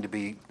don't mean to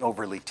be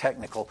overly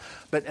technical,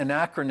 but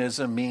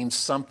anachronism means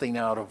something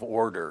out of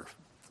order,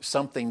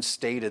 something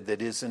stated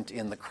that isn't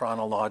in the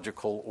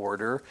chronological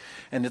order.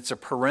 And it's a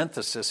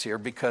parenthesis here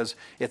because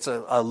it's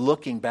a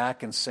looking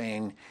back and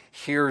saying,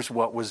 here's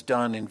what was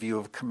done in view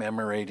of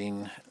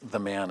commemorating the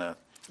manna.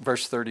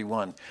 Verse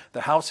 31,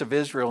 the house of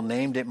Israel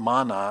named it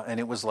manna, and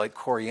it was like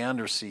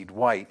coriander seed,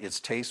 white. Its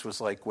taste was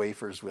like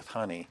wafers with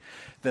honey.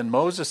 Then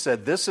Moses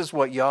said, this is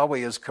what Yahweh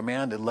has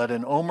commanded. Let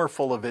an omer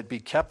full of it be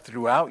kept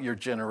throughout your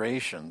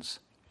generations,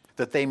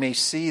 that they may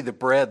see the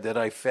bread that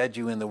I fed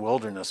you in the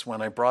wilderness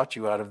when I brought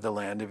you out of the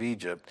land of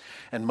Egypt.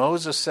 And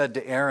Moses said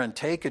to Aaron,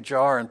 take a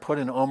jar and put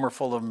an omer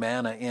full of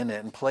manna in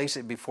it and place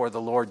it before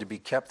the Lord to be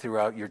kept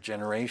throughout your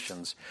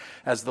generations.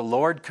 As the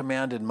Lord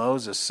commanded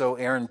Moses, so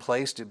Aaron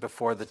placed it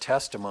before the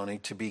testimony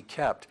to be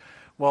kept.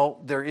 Well,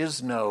 there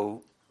is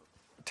no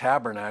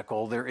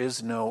tabernacle, there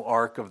is no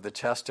ark of the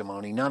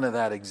testimony. None of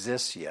that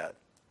exists yet.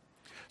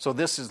 So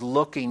this is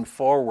looking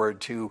forward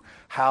to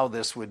how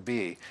this would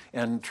be.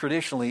 And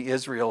traditionally,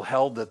 Israel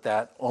held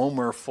that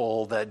omer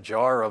full, that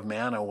jar of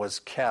manna, was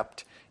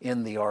kept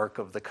in the Ark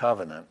of the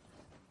Covenant,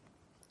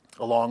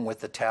 along with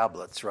the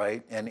tablets,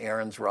 right? And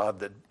Aaron's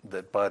rod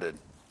that budded,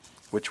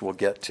 which we'll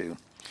get to.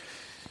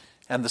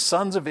 And the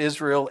sons of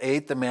Israel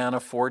ate the manna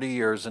 40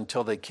 years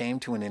until they came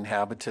to an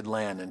inhabited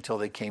land, until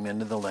they came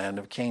into the land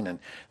of Canaan.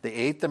 They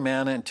ate the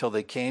manna until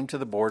they came to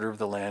the border of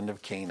the land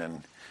of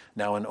Canaan.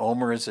 Now an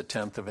omer is a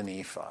tenth of an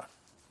ephah.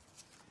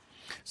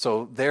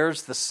 So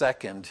there's the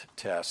second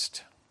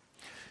test.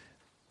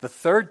 The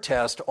third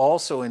test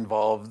also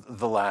involved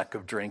the lack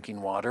of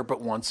drinking water, but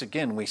once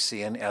again we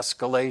see an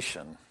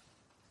escalation.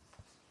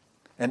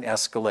 An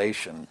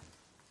escalation.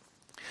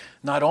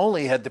 Not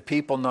only had the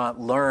people not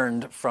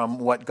learned from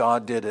what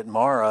God did at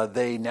Marah,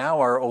 they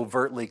now are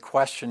overtly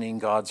questioning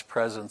God's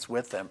presence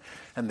with them.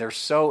 And they're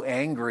so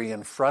angry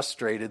and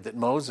frustrated that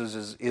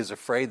Moses is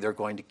afraid they're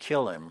going to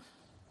kill him.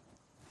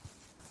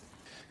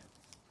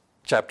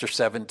 Chapter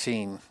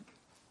 17,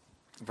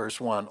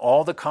 verse 1.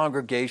 All the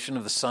congregation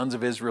of the sons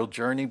of Israel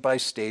journeyed by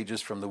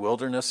stages from the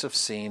wilderness of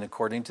Sin,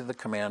 according to the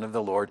command of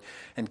the Lord,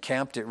 and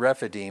camped at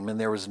Rephidim, and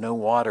there was no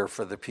water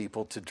for the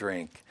people to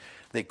drink.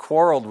 They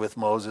quarreled with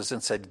Moses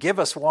and said, give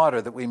us water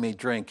that we may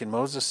drink. And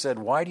Moses said,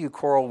 why do you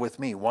quarrel with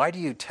me? Why do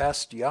you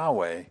test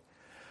Yahweh?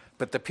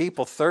 But the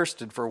people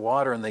thirsted for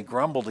water, and they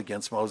grumbled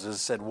against Moses and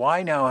said,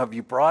 why now have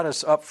you brought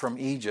us up from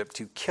Egypt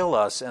to kill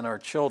us and our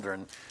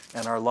children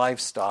and our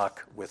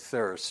livestock with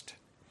thirst?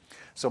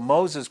 So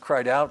Moses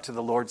cried out to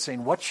the Lord,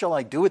 saying, what shall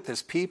I do with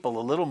this people?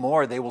 A little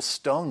more, they will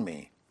stone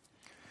me.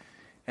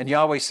 And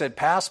Yahweh said,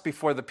 pass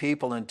before the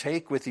people and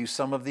take with you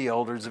some of the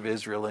elders of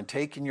Israel, and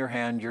take in your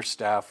hand your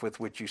staff with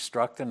which you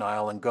struck the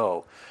Nile, and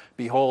go.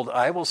 Behold,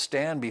 I will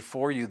stand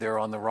before you there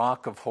on the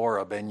rock of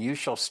Horeb, and you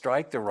shall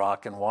strike the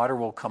rock, and water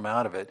will come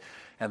out of it,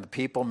 and the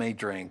people may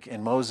drink.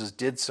 And Moses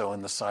did so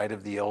in the sight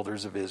of the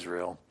elders of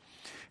Israel.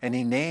 And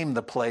he named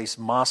the place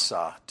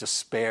Massah,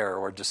 despair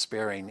or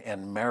despairing,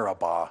 and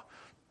Meribah,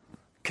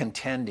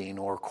 contending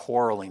or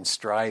quarreling,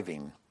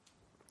 striving,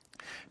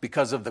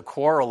 because of the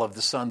quarrel of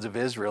the sons of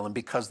Israel, and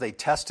because they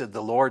tested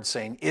the Lord,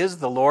 saying, is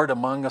the Lord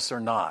among us or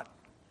not?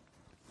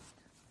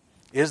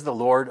 Is the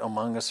Lord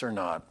among us or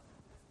not?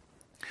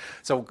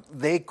 So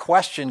they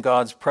questioned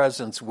God's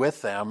presence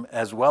with them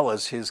as well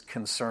as his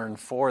concern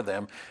for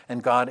them,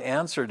 and God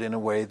answered in a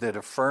way that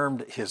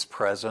affirmed his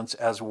presence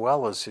as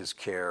well as his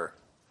care.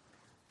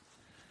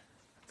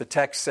 The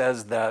text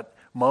says that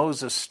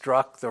Moses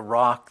struck the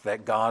rock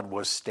that God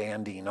was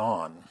standing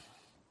on.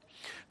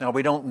 Now,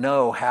 we don't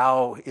know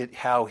how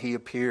he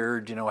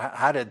appeared.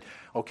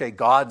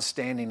 God's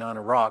standing on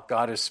a rock,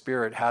 God is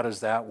spirit, how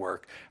does that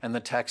work? And the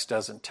text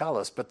doesn't tell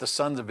us. But the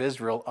sons of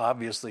Israel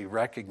obviously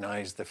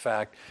recognized the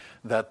fact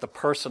that the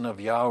person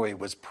of Yahweh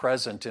was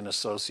present in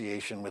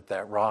association with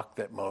that rock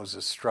that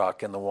Moses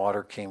struck, and the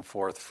water came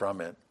forth from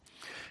it.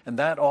 And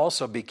that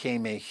also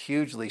became a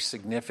hugely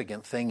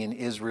significant thing in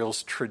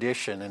Israel's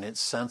tradition and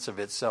its sense of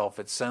itself,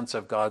 its sense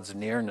of God's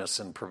nearness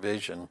and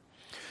provision.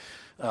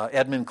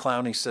 Edmund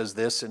Clowney says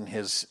this in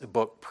his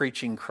book,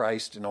 Preaching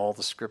Christ in All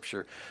the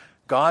Scripture.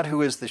 God,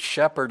 who is the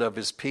shepherd of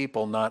his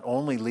people, not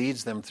only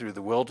leads them through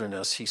the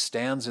wilderness, he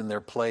stands in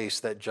their place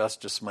that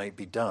justice might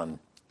be done.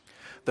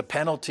 The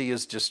penalty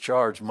is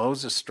discharged.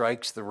 Moses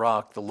strikes the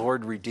rock. The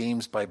Lord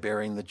redeems by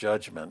bearing the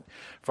judgment.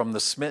 From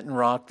the smitten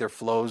rock there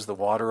flows the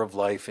water of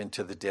life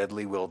into the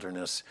deadly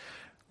wilderness.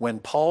 When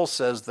Paul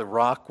says the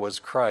rock was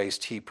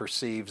Christ, he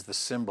perceives the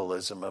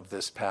symbolism of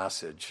this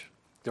passage.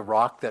 The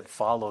rock that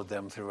followed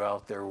them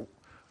throughout their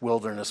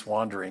wilderness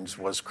wanderings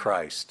was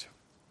Christ.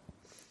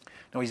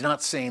 Now, he's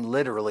not saying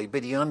literally,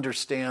 but he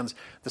understands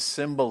the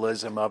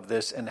symbolism of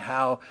this and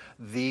how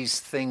these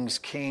things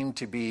came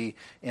to be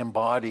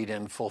embodied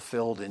and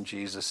fulfilled in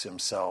Jesus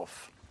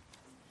himself.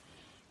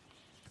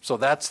 So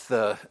that's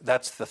the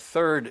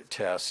third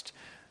test.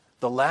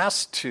 The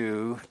last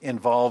two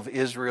involve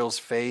Israel's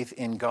faith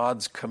in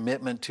God's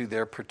commitment to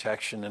their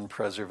protection and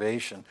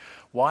preservation.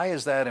 Why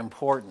is that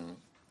important?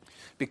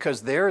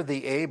 Because they're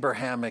the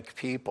Abrahamic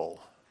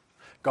people.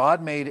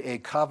 God made a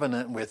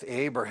covenant with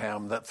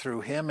Abraham that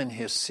through him and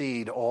his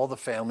seed, all the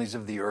families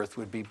of the earth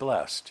would be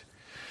blessed.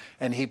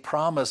 And he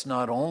promised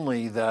not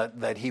only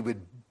that he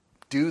would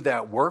do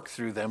that work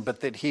through them, but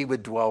that he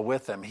would dwell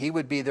with them. He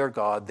would be their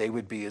God, they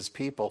would be his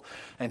people.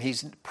 And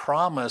he's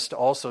promised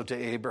also to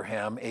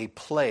Abraham a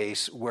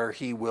place where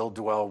he will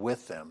dwell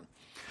with them.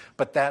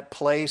 But that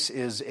place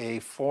is a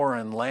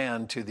foreign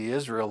land to the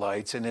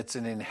Israelites, and it's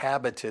an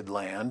inhabited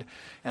land,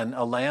 and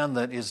a land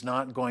that is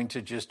not going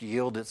to just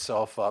yield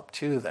itself up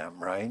to them,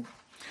 right?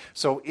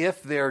 So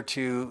if they're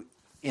to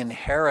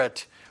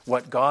inherit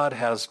what God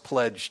has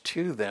pledged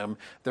to them,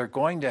 they're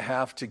going to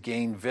have to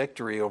gain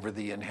victory over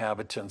the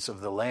inhabitants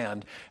of the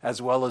land,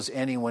 as well as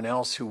anyone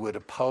else who would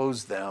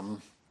oppose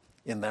them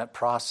in that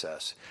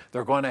process.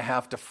 They're going to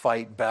have to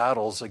fight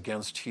battles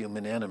against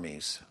human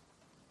enemies.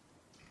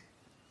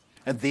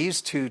 And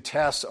these two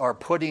tests are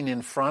putting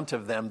in front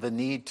of them the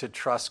need to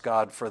trust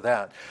God for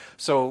that.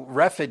 So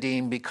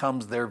Rephidim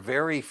becomes their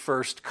very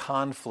first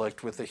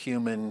conflict with a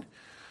human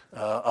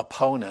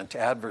opponent,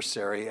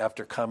 adversary,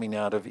 after coming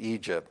out of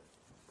Egypt.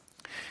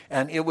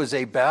 And it was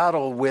a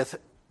battle with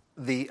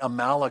the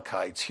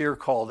Amalekites, here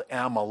called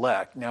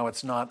Amalek. Now,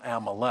 it's not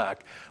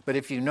Amalek, but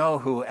if you know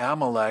who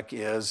Amalek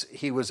is,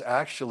 he was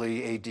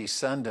actually a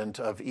descendant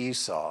of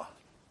Esau.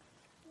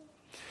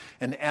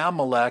 And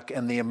Amalek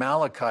and the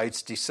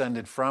Amalekites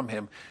descended from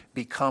him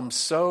become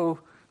so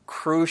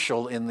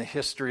crucial in the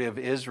history of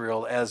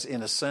Israel as,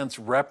 in a sense,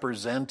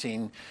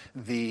 representing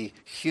the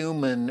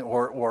human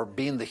or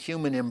being the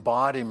human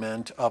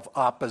embodiment of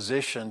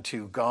opposition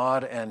to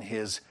God and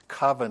his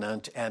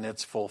covenant and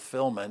its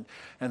fulfillment,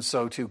 and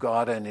so to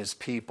God and his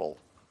people.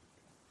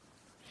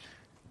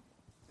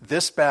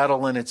 This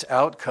battle and its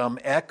outcome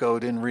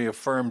echoed and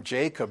reaffirmed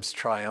Jacob's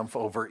triumph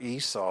over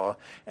Esau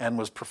and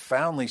was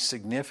profoundly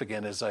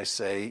significant, as I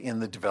say, in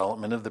the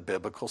development of the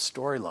biblical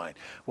storyline.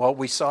 What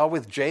we saw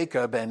with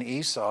Jacob and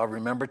Esau,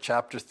 remember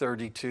chapter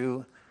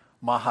 32,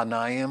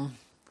 Mahanaim,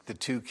 the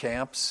two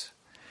camps?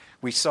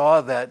 We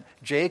saw that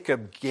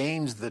Jacob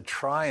gains the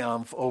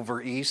triumph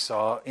over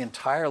Esau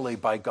entirely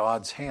by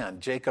God's hand.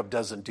 Jacob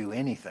doesn't do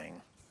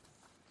anything.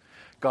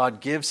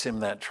 God gives him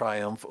that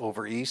triumph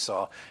over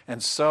Esau.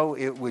 And so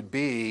it would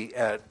be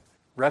at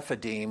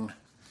Rephidim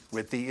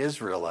with the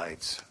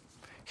Israelites,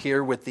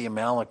 here with the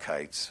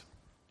Amalekites.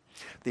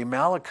 The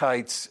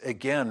Amalekites,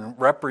 again,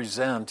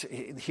 represent,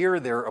 here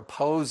they're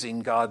opposing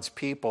God's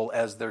people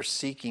as they're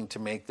seeking to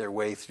make their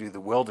way through the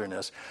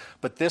wilderness.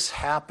 But this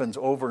happens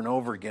over and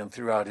over again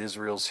throughout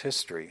Israel's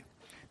history.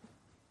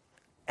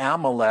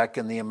 Amalek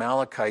and the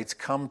Amalekites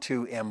come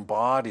to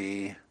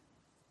embody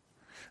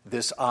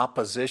this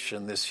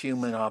opposition, this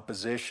human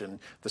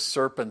opposition, the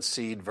serpent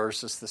seed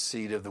versus the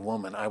seed of the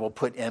woman. I will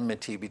put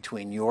enmity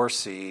between your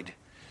seed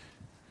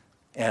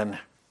and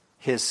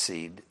his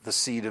seed, the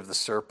seed of the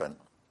serpent.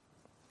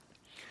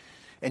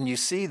 And you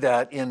see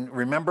that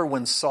remember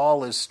when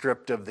Saul is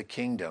stripped of the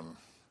kingdom,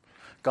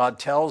 God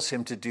tells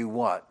him to do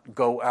what?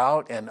 Go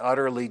out and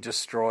utterly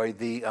destroy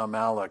the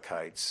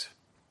Amalekites.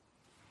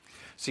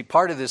 See,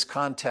 part of this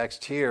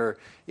context here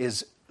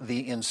is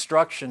the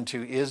instruction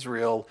to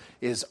Israel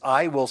is,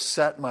 I will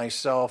set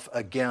myself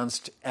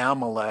against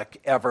Amalek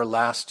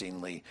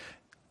everlastingly.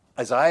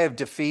 As I have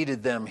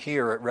defeated them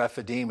here at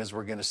Rephidim, as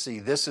we're going to see,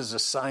 this is a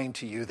sign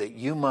to you that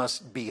you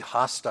must be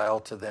hostile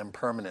to them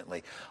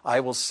permanently. I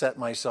will set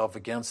myself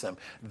against them.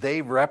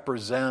 They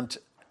represent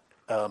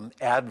an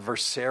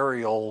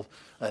adversarial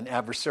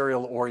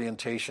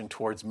orientation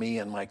towards me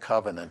and my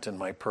covenant and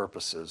my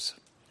purposes,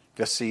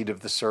 the seed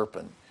of the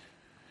serpent.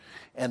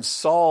 And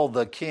Saul,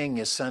 the king,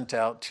 is sent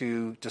out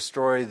to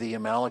destroy the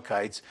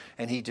Amalekites,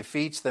 and he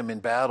defeats them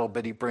in battle,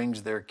 but he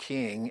brings their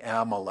king,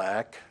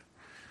 Amalek,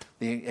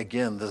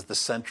 the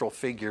central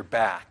figure,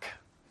 back.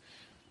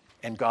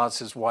 And God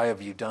says, why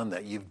have you done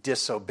that? You've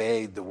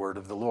disobeyed the word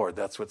of the Lord.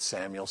 That's what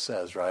Samuel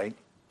says, right?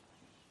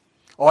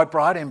 Oh, I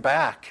brought him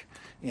back,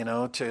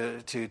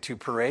 to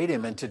parade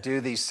him and to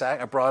do these.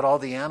 I brought all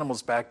the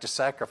animals back to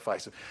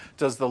sacrifice them.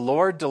 Does the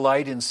Lord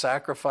delight in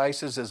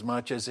sacrifices as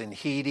much as in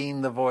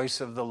heeding the voice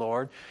of the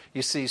Lord?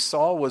 You see,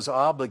 Saul was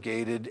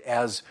obligated,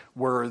 as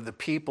were the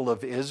people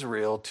of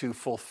Israel, to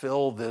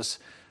fulfill this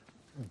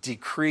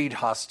decreed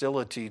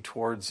hostility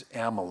towards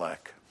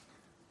Amalek.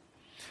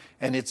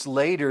 And it's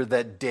later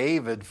that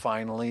David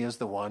finally is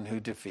the one who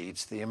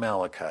defeats the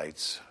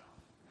Amalekites.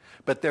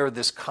 But they're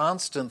this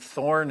constant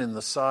thorn in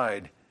the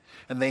side,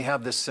 and they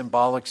have this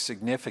symbolic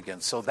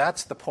significance. So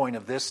that's the point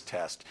of this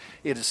test.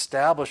 It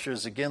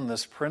establishes, again,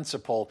 this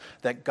principle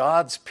that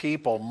God's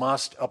people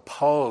must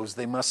oppose,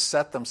 they must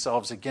set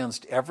themselves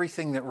against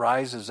everything that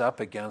rises up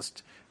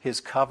against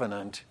his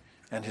covenant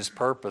and his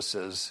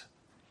purposes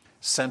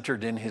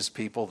centered in his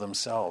people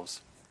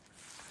themselves.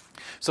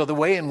 So the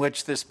way in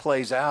which this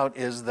plays out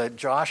is that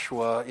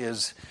Joshua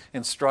is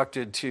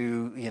instructed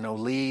to,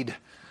 lead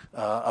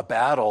a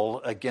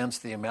battle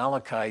against the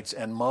Amalekites,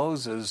 and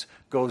Moses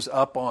goes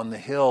up on the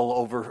hill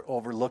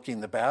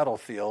overlooking the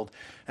battlefield,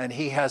 and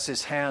he has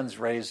his hands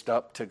raised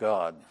up to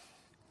God.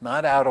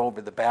 Not out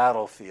over the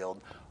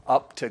battlefield,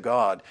 up to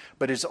God.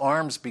 But his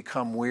arms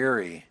become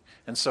weary,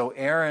 And so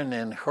Aaron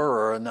and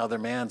Hur, another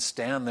man,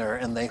 stand there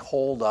and they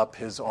hold up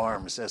his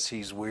arms as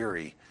he's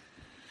weary.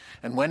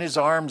 And when his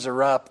arms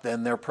are up,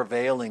 then they're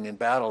prevailing in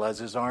battle. As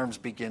his arms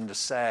begin to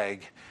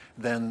sag,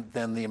 then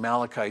the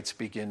Amalekites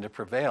begin to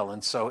prevail.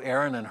 And so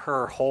Aaron and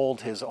Hur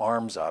hold his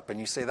arms up. And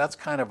you say, that's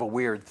kind of a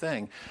weird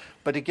thing.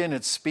 But again,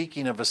 it's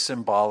speaking of a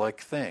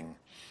symbolic thing.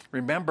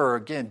 Remember,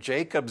 again,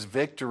 Jacob's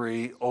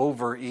victory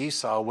over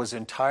Esau was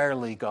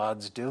entirely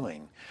God's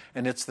doing.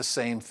 And it's the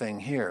same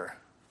thing here.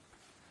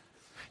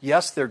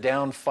 Yes, they're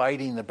down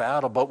fighting the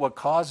battle, but what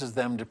causes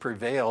them to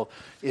prevail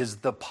is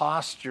the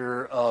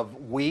posture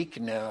of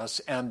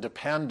weakness and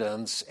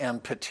dependence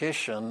and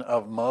petition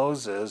of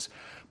Moses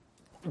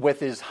with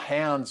his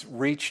hands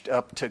reached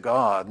up to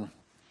God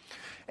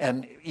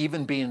and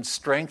even being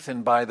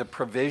strengthened by the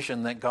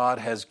provision that God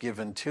has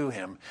given to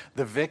him.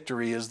 The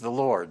victory is the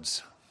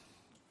Lord's.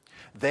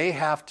 They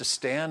have to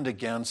stand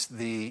against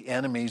the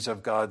enemies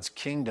of God's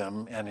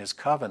kingdom and his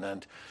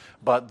covenant,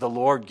 but the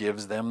Lord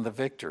gives them the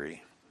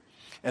victory.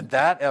 And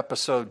that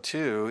episode,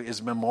 too,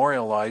 is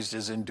memorialized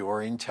as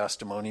enduring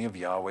testimony of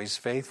Yahweh's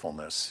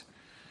faithfulness.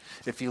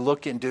 If you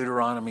look in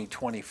Deuteronomy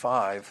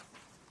 25,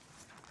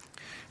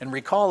 and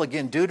recall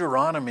again,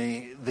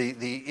 Deuteronomy,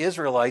 the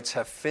Israelites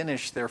have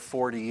finished their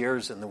 40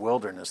 years in the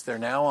wilderness. They're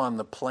now on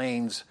the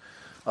plains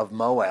of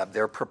Moab.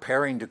 They're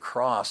preparing to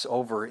cross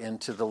over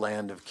into the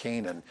land of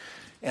Canaan.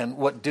 And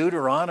what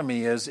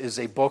Deuteronomy is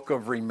a book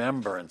of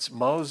remembrance.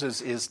 Moses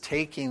is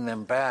taking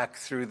them back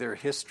through their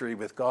history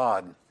with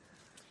God,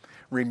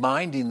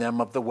 reminding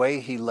them of the way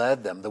he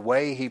led them, the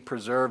way he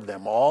preserved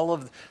them, all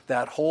of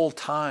that whole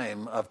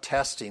time of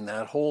testing,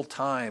 that whole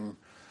time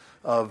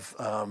of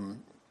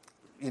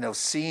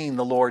seeing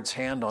the Lord's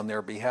hand on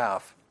their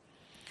behalf.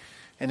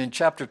 And in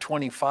chapter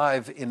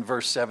 25, in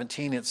verse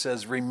 17, it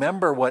says,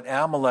 "Remember what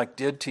Amalek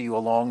did to you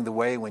along the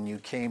way when you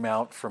came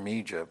out from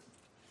Egypt,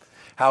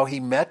 how he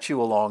met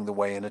you along the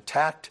way and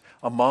attacked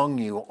among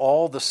you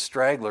all the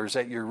stragglers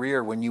at your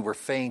rear when you were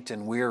faint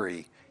and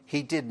weary.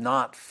 He did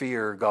not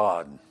fear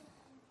God.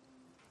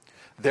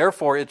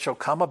 Therefore it shall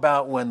come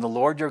about when the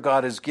Lord your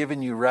God has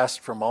given you rest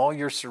from all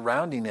your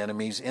surrounding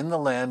enemies in the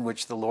land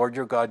which the Lord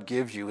your God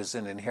gives you as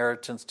an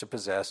inheritance to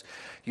possess,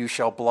 you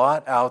shall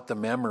blot out the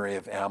memory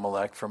of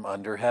Amalek from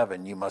under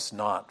heaven. You must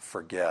not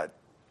forget."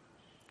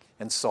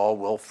 And Saul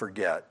will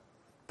forget,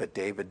 but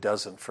David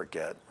doesn't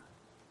forget.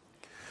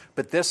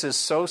 But this is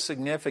so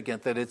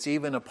significant that it's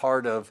even a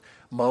part of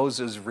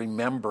Moses'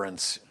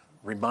 remembrance,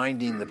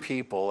 reminding the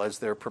people as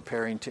they're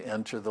preparing to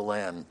enter the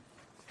land.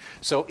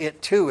 So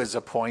it too is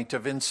a point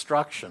of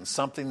instruction,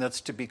 something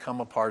that's to become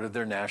a part of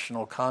their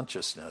national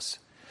consciousness,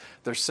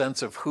 their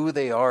sense of who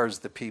they are as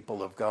the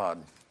people of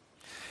God.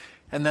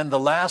 And then the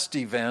last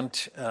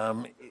event,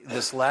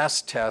 this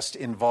last test,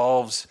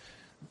 involves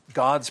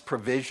God's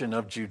provision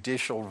of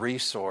judicial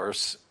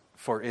resource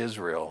for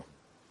Israel.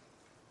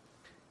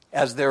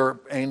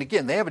 And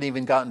again, they haven't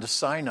even gotten to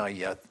Sinai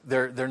yet.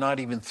 They're not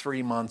even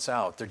 3 months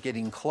out. They're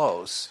getting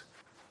close.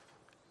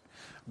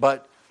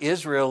 But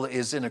Israel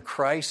is in a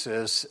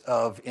crisis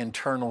of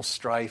internal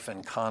strife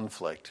and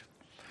conflict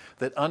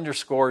that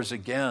underscores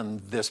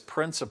again this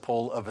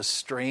principle of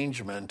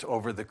estrangement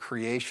over the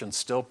creation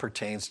still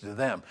pertains to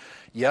them.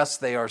 Yes,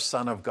 they are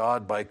son of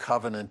God by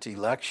covenant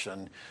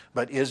election,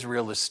 but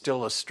Israel is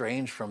still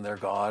estranged from their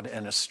God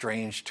and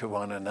estranged to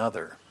one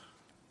another.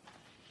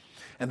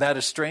 And that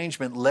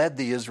estrangement led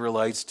the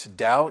Israelites to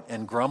doubt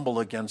and grumble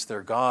against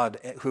their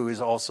God, who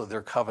is also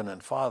their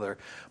covenant father,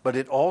 but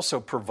it also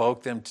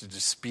provoked them to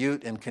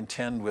dispute and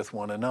contend with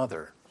one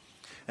another.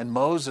 And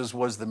Moses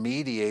was the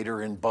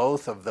mediator in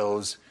both of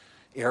those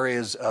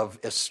areas of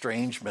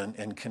estrangement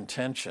and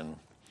contention.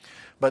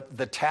 But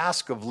the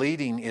task of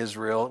leading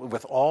Israel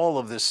with all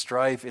of this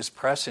strife is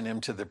pressing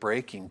him to the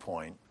breaking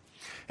point.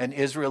 And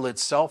Israel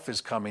itself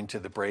is coming to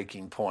the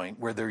breaking point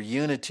where their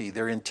unity,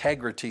 their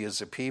integrity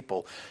as a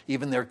people,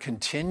 even their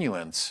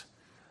continuance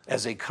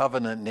as a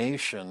covenant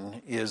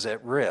nation is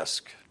at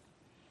risk.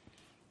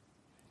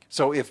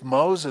 So if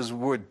Moses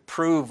would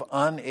prove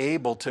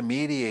unable to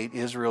mediate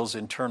Israel's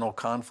internal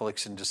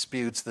conflicts and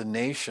disputes, the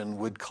nation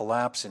would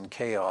collapse in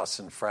chaos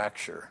and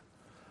fracture.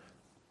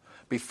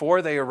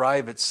 Before they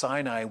arrive at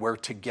Sinai, where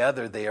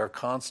together they are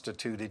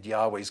constituted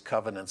Yahweh's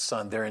covenant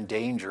son, they're in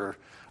danger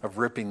of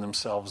ripping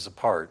themselves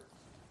apart.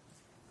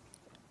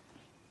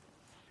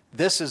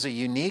 This is a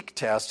unique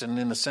test and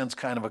in a sense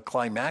kind of a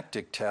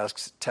climactic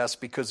test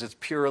because it's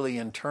purely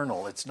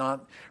internal. It's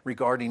not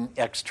regarding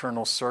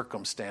external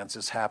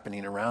circumstances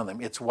happening around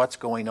them. It's what's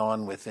going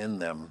on within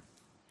them.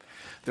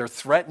 They're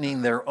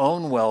threatening their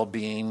own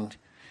well-being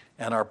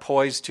and are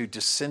poised to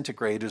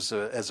disintegrate as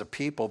a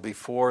people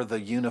before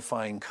the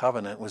unifying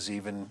covenant was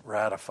even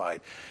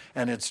ratified.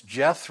 And it's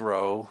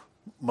Jethro,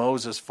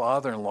 Moses'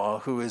 father-in-law,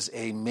 who is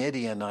a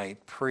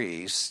Midianite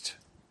priest,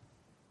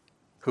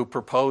 who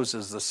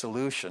proposes the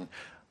solution.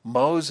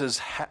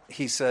 Moses,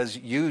 he says,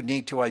 you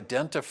need to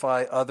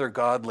identify other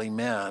godly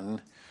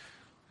men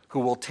who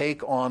will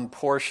take on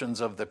portions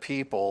of the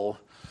people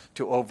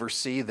to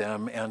oversee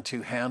them and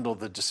to handle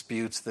the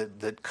disputes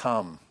that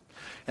come.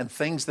 And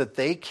things that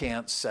they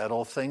can't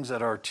settle, things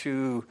that are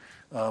too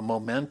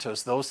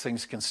momentous, those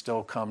things can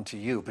still come to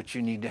you, but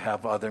you need to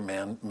have other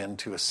men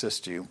to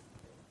assist you.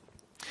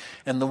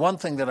 And the one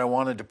thing that I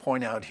wanted to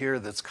point out here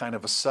that's kind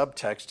of a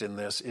subtext in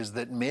this is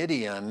that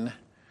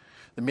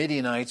the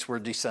Midianites were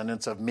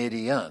descendants of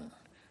Midian.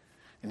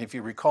 And if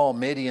you recall,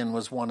 Midian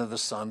was one of the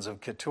sons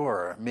of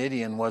Keturah.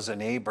 Midian was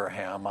an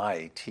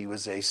Abrahamite. He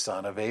was a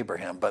son of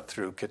Abraham, but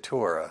through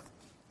Keturah,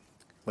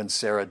 when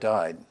Sarah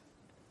died.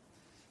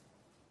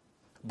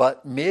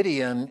 But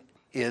Midian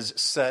is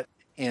set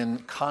in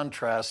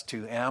contrast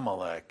to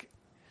Amalek.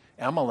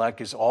 Amalek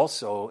is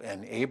also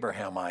an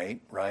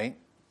Abrahamite, right?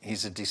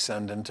 He's a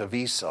descendant of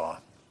Esau.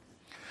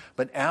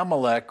 But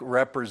Amalek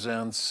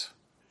represents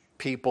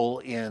people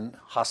in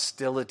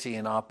hostility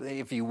and,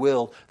 if you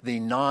will,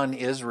 the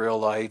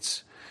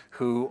non-Israelites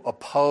who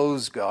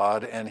oppose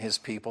God and his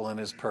people and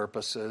his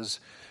purposes.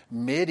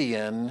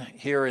 Midian,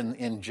 here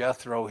in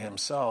Jethro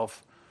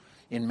himself,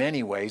 in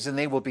many ways, and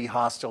they will be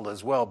hostile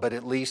as well, but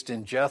at least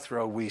in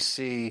Jethro we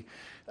see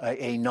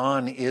a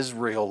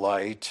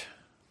non-Israelite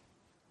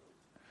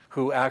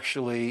who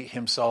actually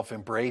himself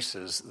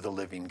embraces the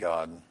living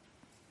God.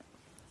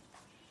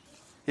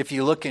 If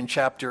you look in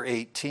chapter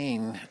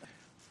 18,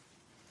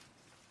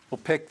 we'll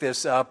pick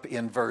this up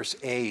in verse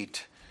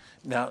 8.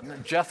 Now,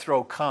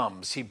 Jethro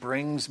comes. He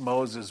brings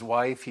Moses'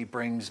 wife, he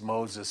brings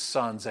Moses'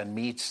 sons, and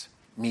meets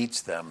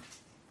them.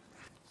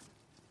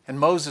 And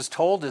Moses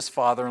told his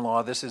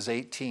father-in-law, this is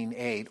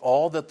 18:8,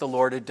 all that the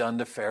Lord had done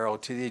to Pharaoh,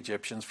 to the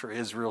Egyptians, for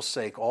Israel's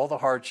sake, all the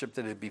hardship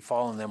that had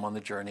befallen them on the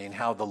journey, and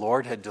how the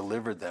Lord had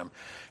delivered them.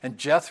 And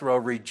Jethro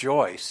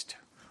rejoiced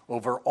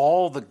over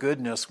all the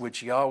goodness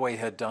which Yahweh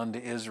had done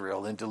to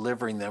Israel in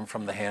delivering them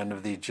from the hand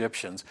of the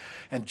Egyptians.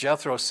 And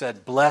Jethro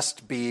said,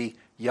 blessed be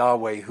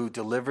Yahweh, who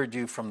delivered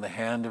you from the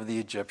hand of the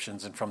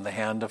Egyptians and from the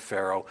hand of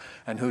Pharaoh,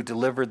 and who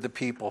delivered the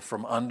people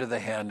from under the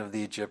hand of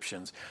the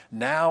Egyptians.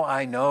 Now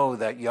I know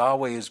that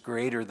Yahweh is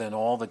greater than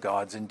all the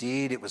gods.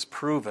 Indeed, it was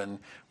proven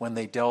when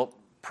they dealt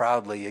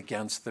proudly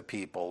against the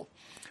people.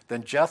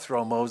 Then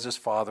Jethro, Moses'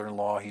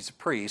 father-in-law, he's a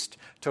priest,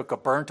 took a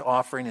burnt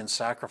offering and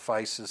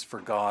sacrifices for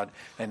God,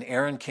 and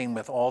Aaron came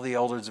with all the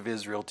elders of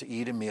Israel to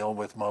eat a meal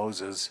with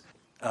Moses,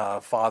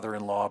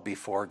 father-in-law,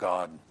 before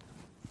God.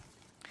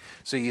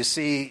 So you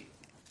see,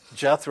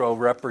 Jethro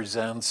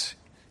represents,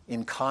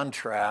 in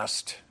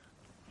contrast,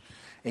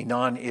 a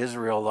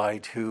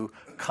non-Israelite who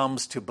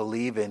comes to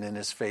believe in and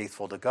is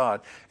faithful to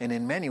God. And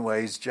in many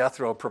ways,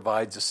 Jethro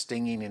provides a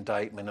stinging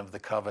indictment of the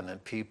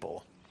covenant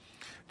people.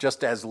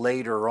 Just as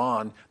later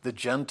on, the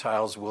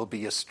Gentiles will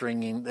be a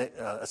stinging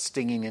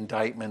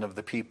indictment of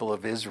the people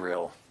of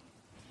Israel.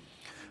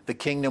 The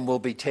kingdom will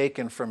be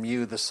taken from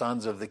you, the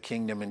sons of the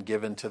kingdom, and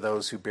given to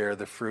those who bear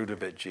the fruit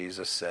of it,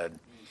 Jesus said.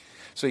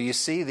 So you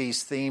see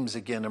these themes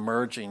again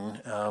emerging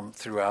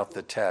throughout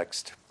the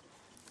text.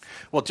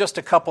 Well, just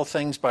a couple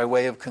things by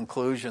way of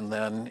conclusion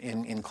then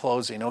in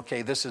closing.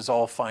 Okay, this is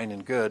all fine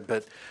and good,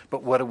 but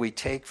what do we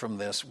take from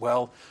this?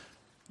 Well,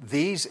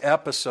 these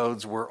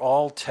episodes were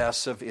all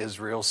tests of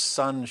Israel's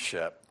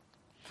sonship.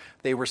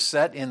 They were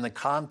set in the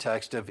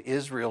context of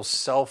Israel's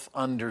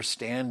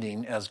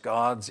self-understanding as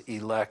God's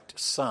elect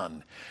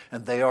son.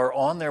 And they are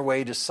on their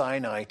way to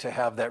Sinai to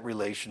have that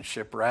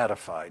relationship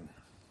ratified.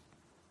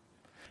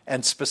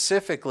 And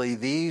specifically,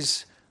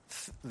 these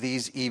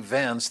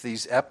events,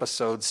 these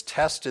episodes,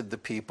 tested the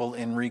people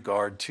in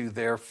regard to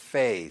their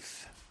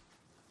faith.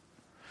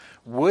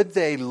 Would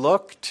they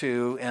look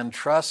to and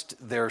trust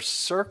their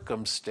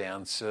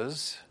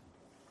circumstances?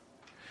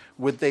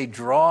 Would they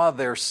draw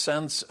their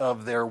sense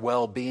of their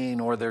well-being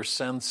or their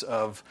sense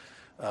of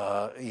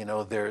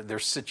their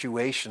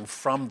situation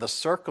from the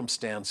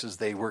circumstances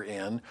they were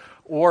in,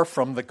 or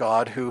from the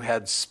God who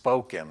had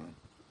spoken?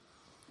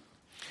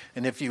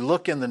 And if you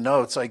look in the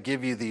notes, I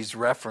give you these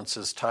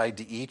references tied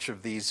to each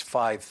of these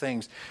 5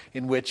 things,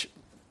 in which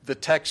the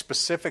text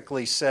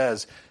specifically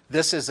says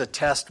this is a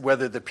test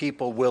whether the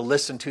people will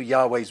listen to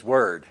Yahweh's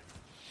word,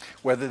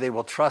 whether they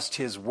will trust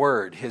his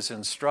word, his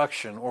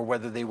instruction, or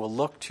whether they will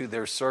look to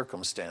their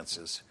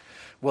circumstances.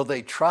 Will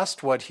they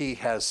trust what he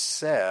has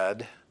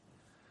said,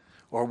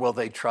 or will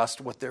they trust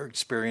what they're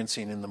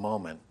experiencing in the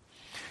moment?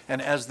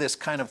 And as this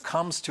kind of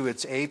comes to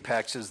its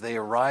apex as they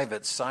arrive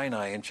at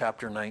Sinai in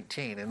chapter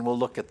 19, and we'll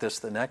look at this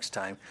the next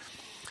time,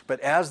 but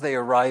as they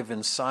arrive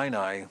in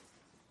Sinai,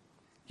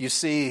 you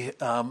see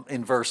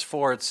in verse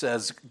 4 it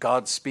says,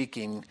 God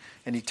speaking,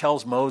 and he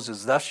tells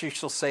Moses, thus you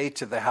shall say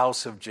to the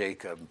house of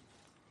Jacob,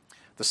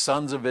 the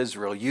sons of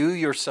Israel, you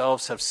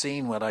yourselves have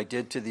seen what I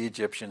did to the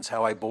Egyptians,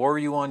 how I bore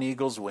you on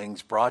eagle's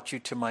wings, brought you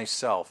to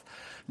myself.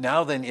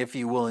 Now then, if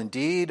you will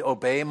indeed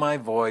obey my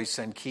voice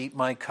and keep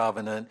my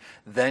covenant,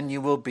 then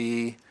you will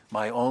be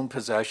my own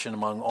possession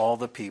among all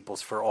the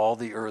peoples, for all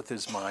the earth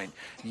is mine.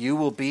 You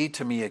will be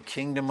to me a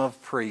kingdom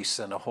of priests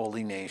and a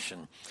holy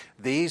nation.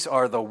 These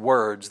are the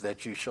words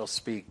that you shall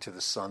speak to the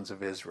sons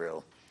of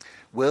Israel.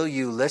 Will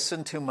you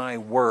listen to my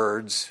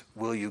words?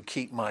 Will you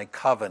keep my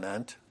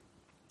covenant?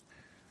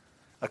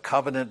 A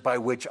covenant by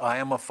which I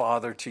am a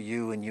father to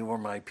you and you are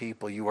my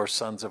people, you are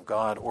sons of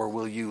God, or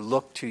will you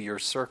look to your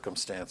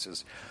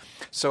circumstances?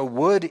 So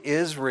would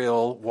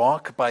Israel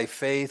walk by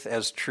faith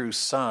as true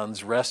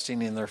sons,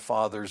 resting in their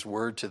father's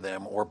word to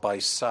them, or by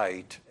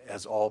sight,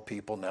 as all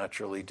people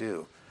naturally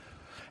do?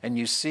 And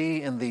you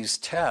see in these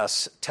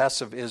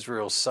tests of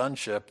Israel's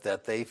sonship,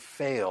 that they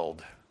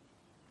failed.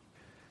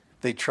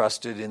 They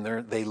trusted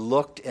they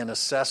looked and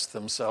assessed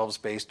themselves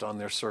based on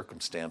their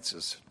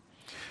circumstances.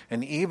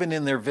 And even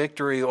in their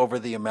victory over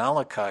the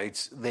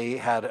Amalekites, they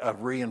had a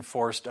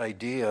reinforced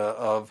idea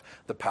of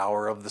the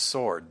power of the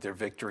sword, their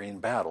victory in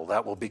battle.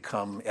 That will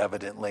become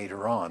evident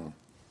later on.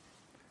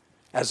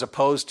 As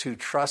opposed to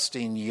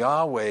trusting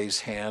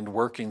Yahweh's hand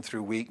working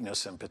through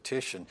weakness and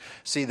petition.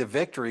 See, the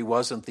victory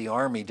wasn't the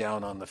army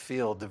down on the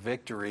field. The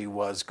victory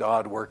was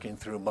God working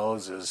through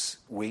Moses'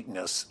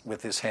 weakness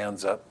with his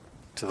hands up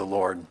to the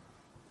Lord.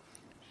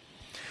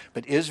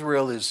 But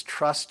Israel is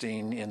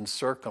trusting in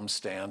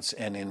circumstance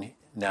and in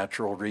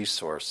natural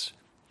resource.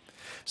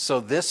 So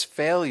this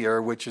failure,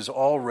 which is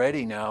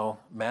already now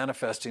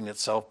manifesting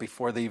itself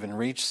before they even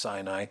reach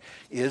Sinai,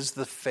 is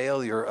the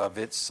failure of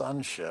its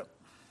sonship.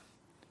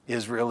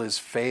 Israel is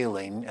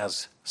failing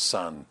as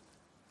son.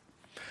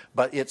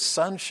 But its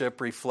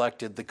sonship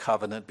reflected the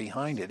covenant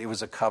behind it. It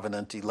was a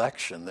covenant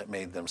election that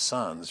made them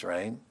sons,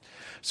 right?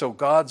 So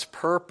God's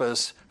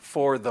purpose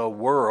for the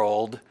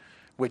world,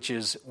 which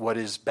is what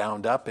is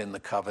bound up in the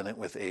covenant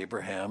with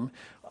Abraham,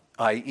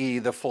 i.e.,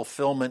 the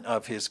fulfillment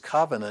of his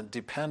covenant,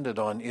 depended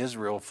on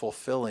Israel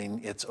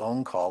fulfilling its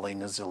own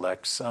calling as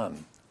elect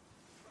son.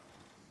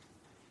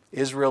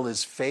 Israel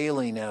is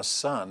failing as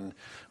son,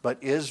 but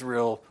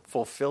Israel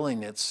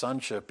fulfilling its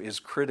sonship is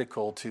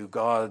critical to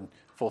God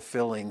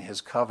fulfilling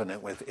his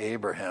covenant with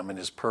Abraham and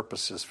his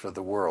purposes for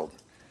the world.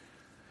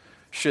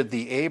 Should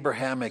the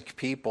Abrahamic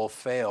people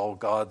fail,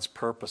 God's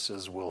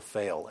purposes will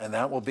fail. And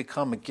that will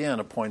become, again,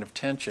 a point of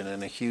tension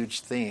and a huge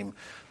theme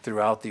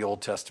throughout the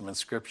Old Testament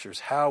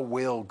scriptures. How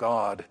will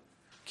God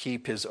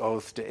keep his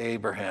oath to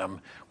Abraham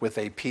with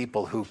a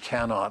people who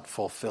cannot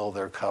fulfill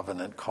their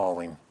covenant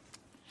calling?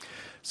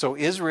 So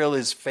Israel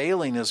is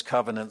failing as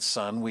covenant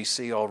son, we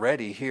see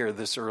already here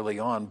this early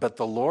on, but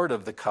the Lord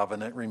of the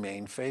covenant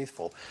remained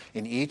faithful.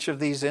 In each of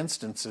these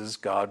instances,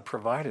 God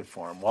provided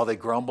for them while they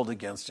grumbled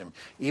against him.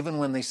 Even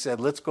when they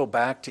said, let's go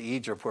back to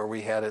Egypt where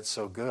we had it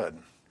so good.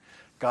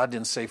 God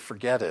didn't say,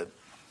 forget it.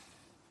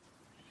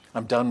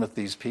 I'm done with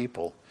these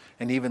people.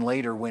 And even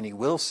later when he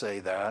will say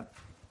that,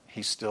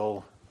 he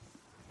still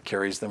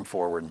carries them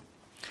forward.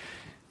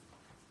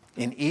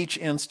 In each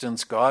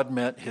instance, God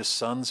met his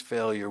son's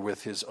failure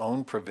with his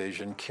own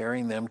provision,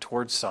 carrying them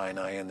towards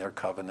Sinai and their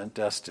covenant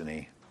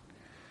destiny.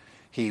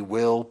 He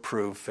will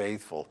prove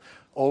faithful.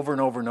 Over and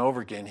over and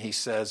over again, he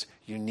says,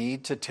 you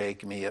need to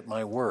take me at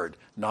my word.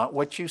 Not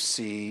what you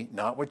see,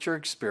 not what you're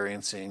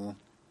experiencing.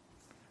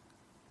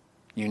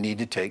 You need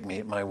to take me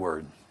at my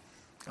word.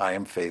 I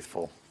am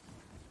faithful.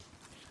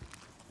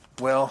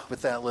 Well,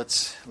 with that,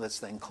 let's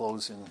then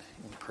close in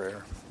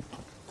prayer.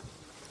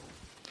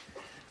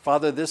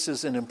 Father, this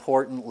is an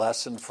important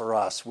lesson for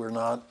us. We're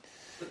not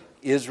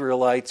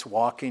Israelites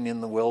walking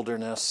in the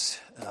wilderness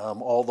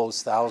all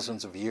those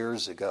thousands of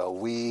years ago.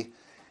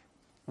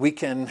 We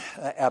can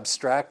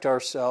abstract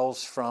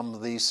ourselves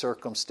from these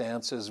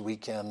circumstances. We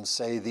can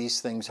say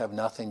these things have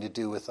nothing to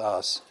do with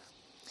us.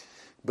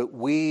 But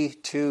we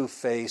too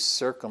face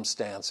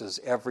circumstances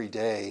every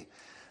day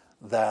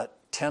that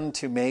tend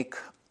to make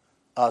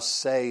us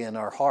say in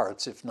our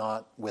hearts, if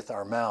not with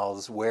our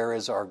mouths, where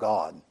is our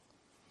God?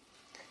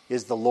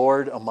 Is the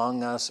Lord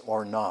among us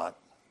or not?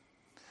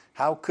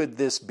 How could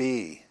this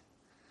be?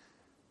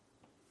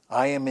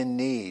 I am in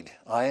need.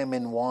 I am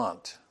in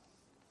want.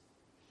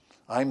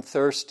 I'm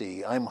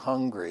thirsty. I'm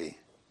hungry.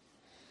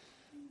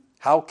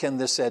 How can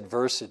this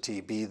adversity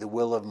be the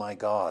will of my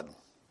God?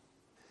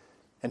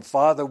 And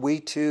Father, we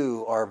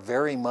too are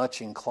very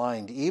much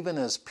inclined, even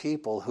as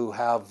people who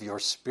have your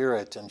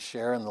Spirit and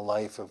share in the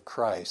life of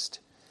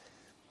Christ,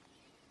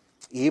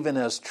 even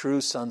as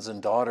true sons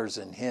and daughters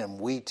in him,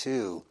 we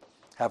too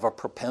have a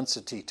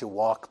propensity to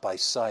walk by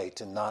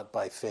sight and not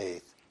by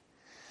faith.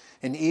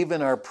 And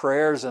even our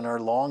prayers and our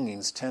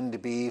longings tend to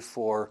be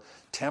for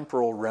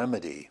temporal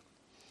remedy,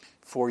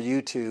 for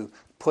you to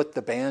put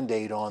the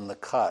Band-Aid on the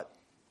cut,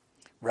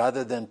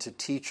 rather than to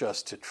teach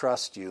us to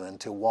trust you and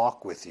to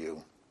walk with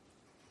you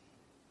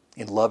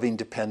in loving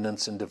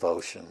dependence and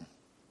devotion.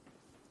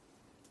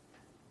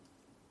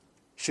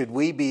 Should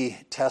we be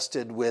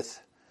tested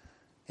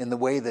in the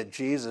way that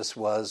Jesus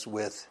was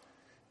with,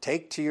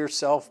 take to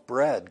yourself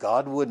bread.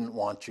 God wouldn't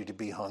want you to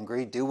be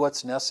hungry. Do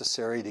what's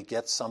necessary to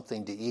get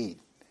something to eat.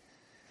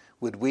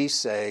 Would we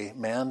say,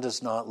 man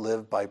does not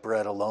live by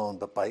bread alone,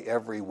 but by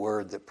every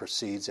word that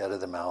proceeds out of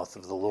the mouth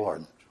of the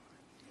Lord?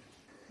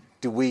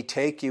 Do we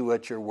take you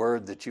at your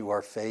word that you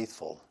are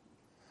faithful,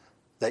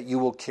 that you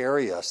will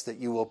carry us, that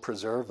you will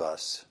preserve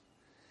us,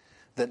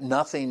 that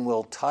nothing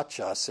will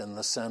touch us in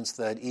the sense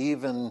that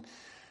even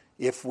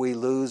if we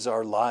lose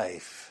our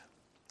life,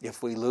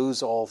 if we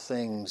lose all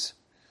things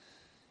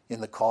in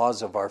the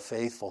cause of our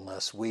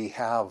faithfulness, we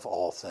have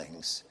all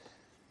things.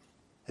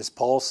 As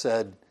Paul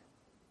said,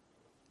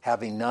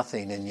 having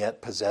nothing and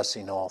yet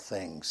possessing all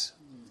things.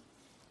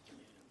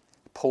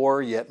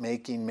 Poor yet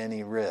making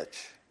many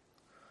rich.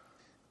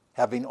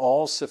 Having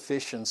all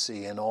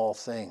sufficiency in all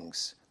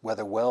things,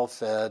 whether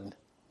well-fed,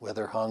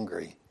 whether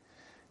hungry,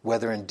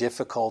 whether in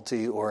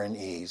difficulty or in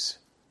ease.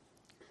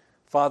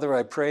 Father,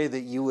 I pray that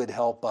you would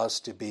help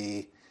us to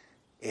be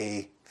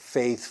a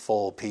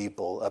faithful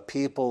people, a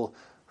people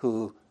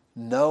who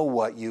know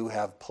what you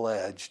have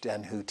pledged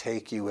and who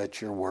take you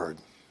at your word,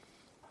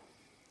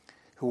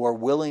 who are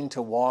willing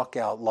to walk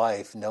out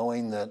life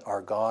knowing that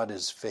our God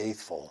is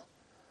faithful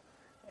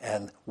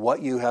and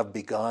what you have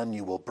begun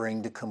you will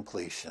bring to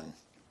completion.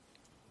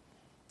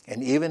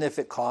 And even if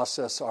it costs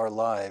us our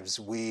lives,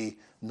 we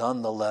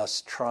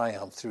nonetheless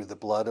triumph through the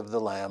blood of the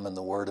Lamb and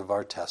the word of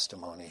our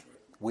testimony.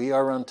 We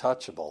are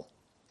untouchable.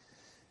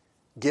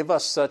 Give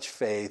us such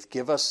faith,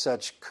 give us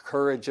such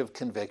courage of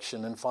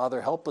conviction, and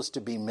Father, help us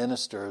to be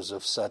ministers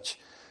of such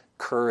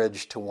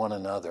courage to one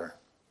another.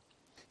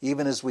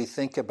 Even as we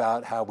think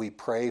about how we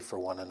pray for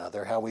one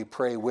another, how we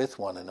pray with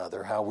one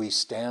another, how we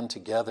stand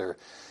together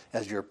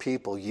as your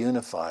people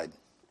unified.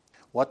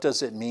 What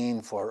does it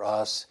mean for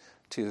us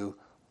to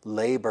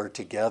labor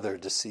together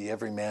to see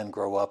every man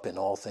grow up in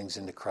all things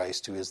into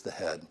Christ who is the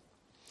head?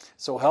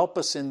 So help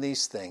us in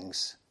these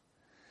things.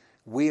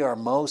 We are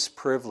most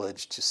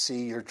privileged to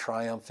see your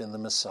triumph in the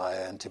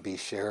Messiah and to be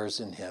sharers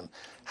in him.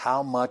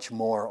 How much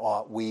more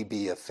ought we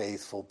be a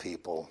faithful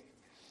people?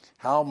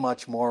 How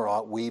much more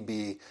ought we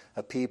be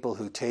a people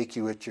who take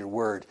you at your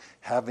word,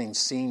 having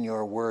seen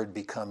your word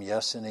become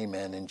yes and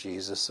amen in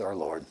Jesus our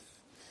Lord.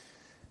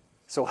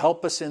 So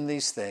help us in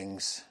these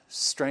things,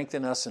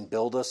 strengthen us and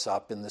build us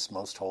up in this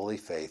most holy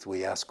faith.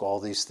 We ask all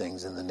these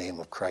things in the name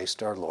of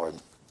Christ our Lord.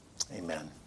 Amen.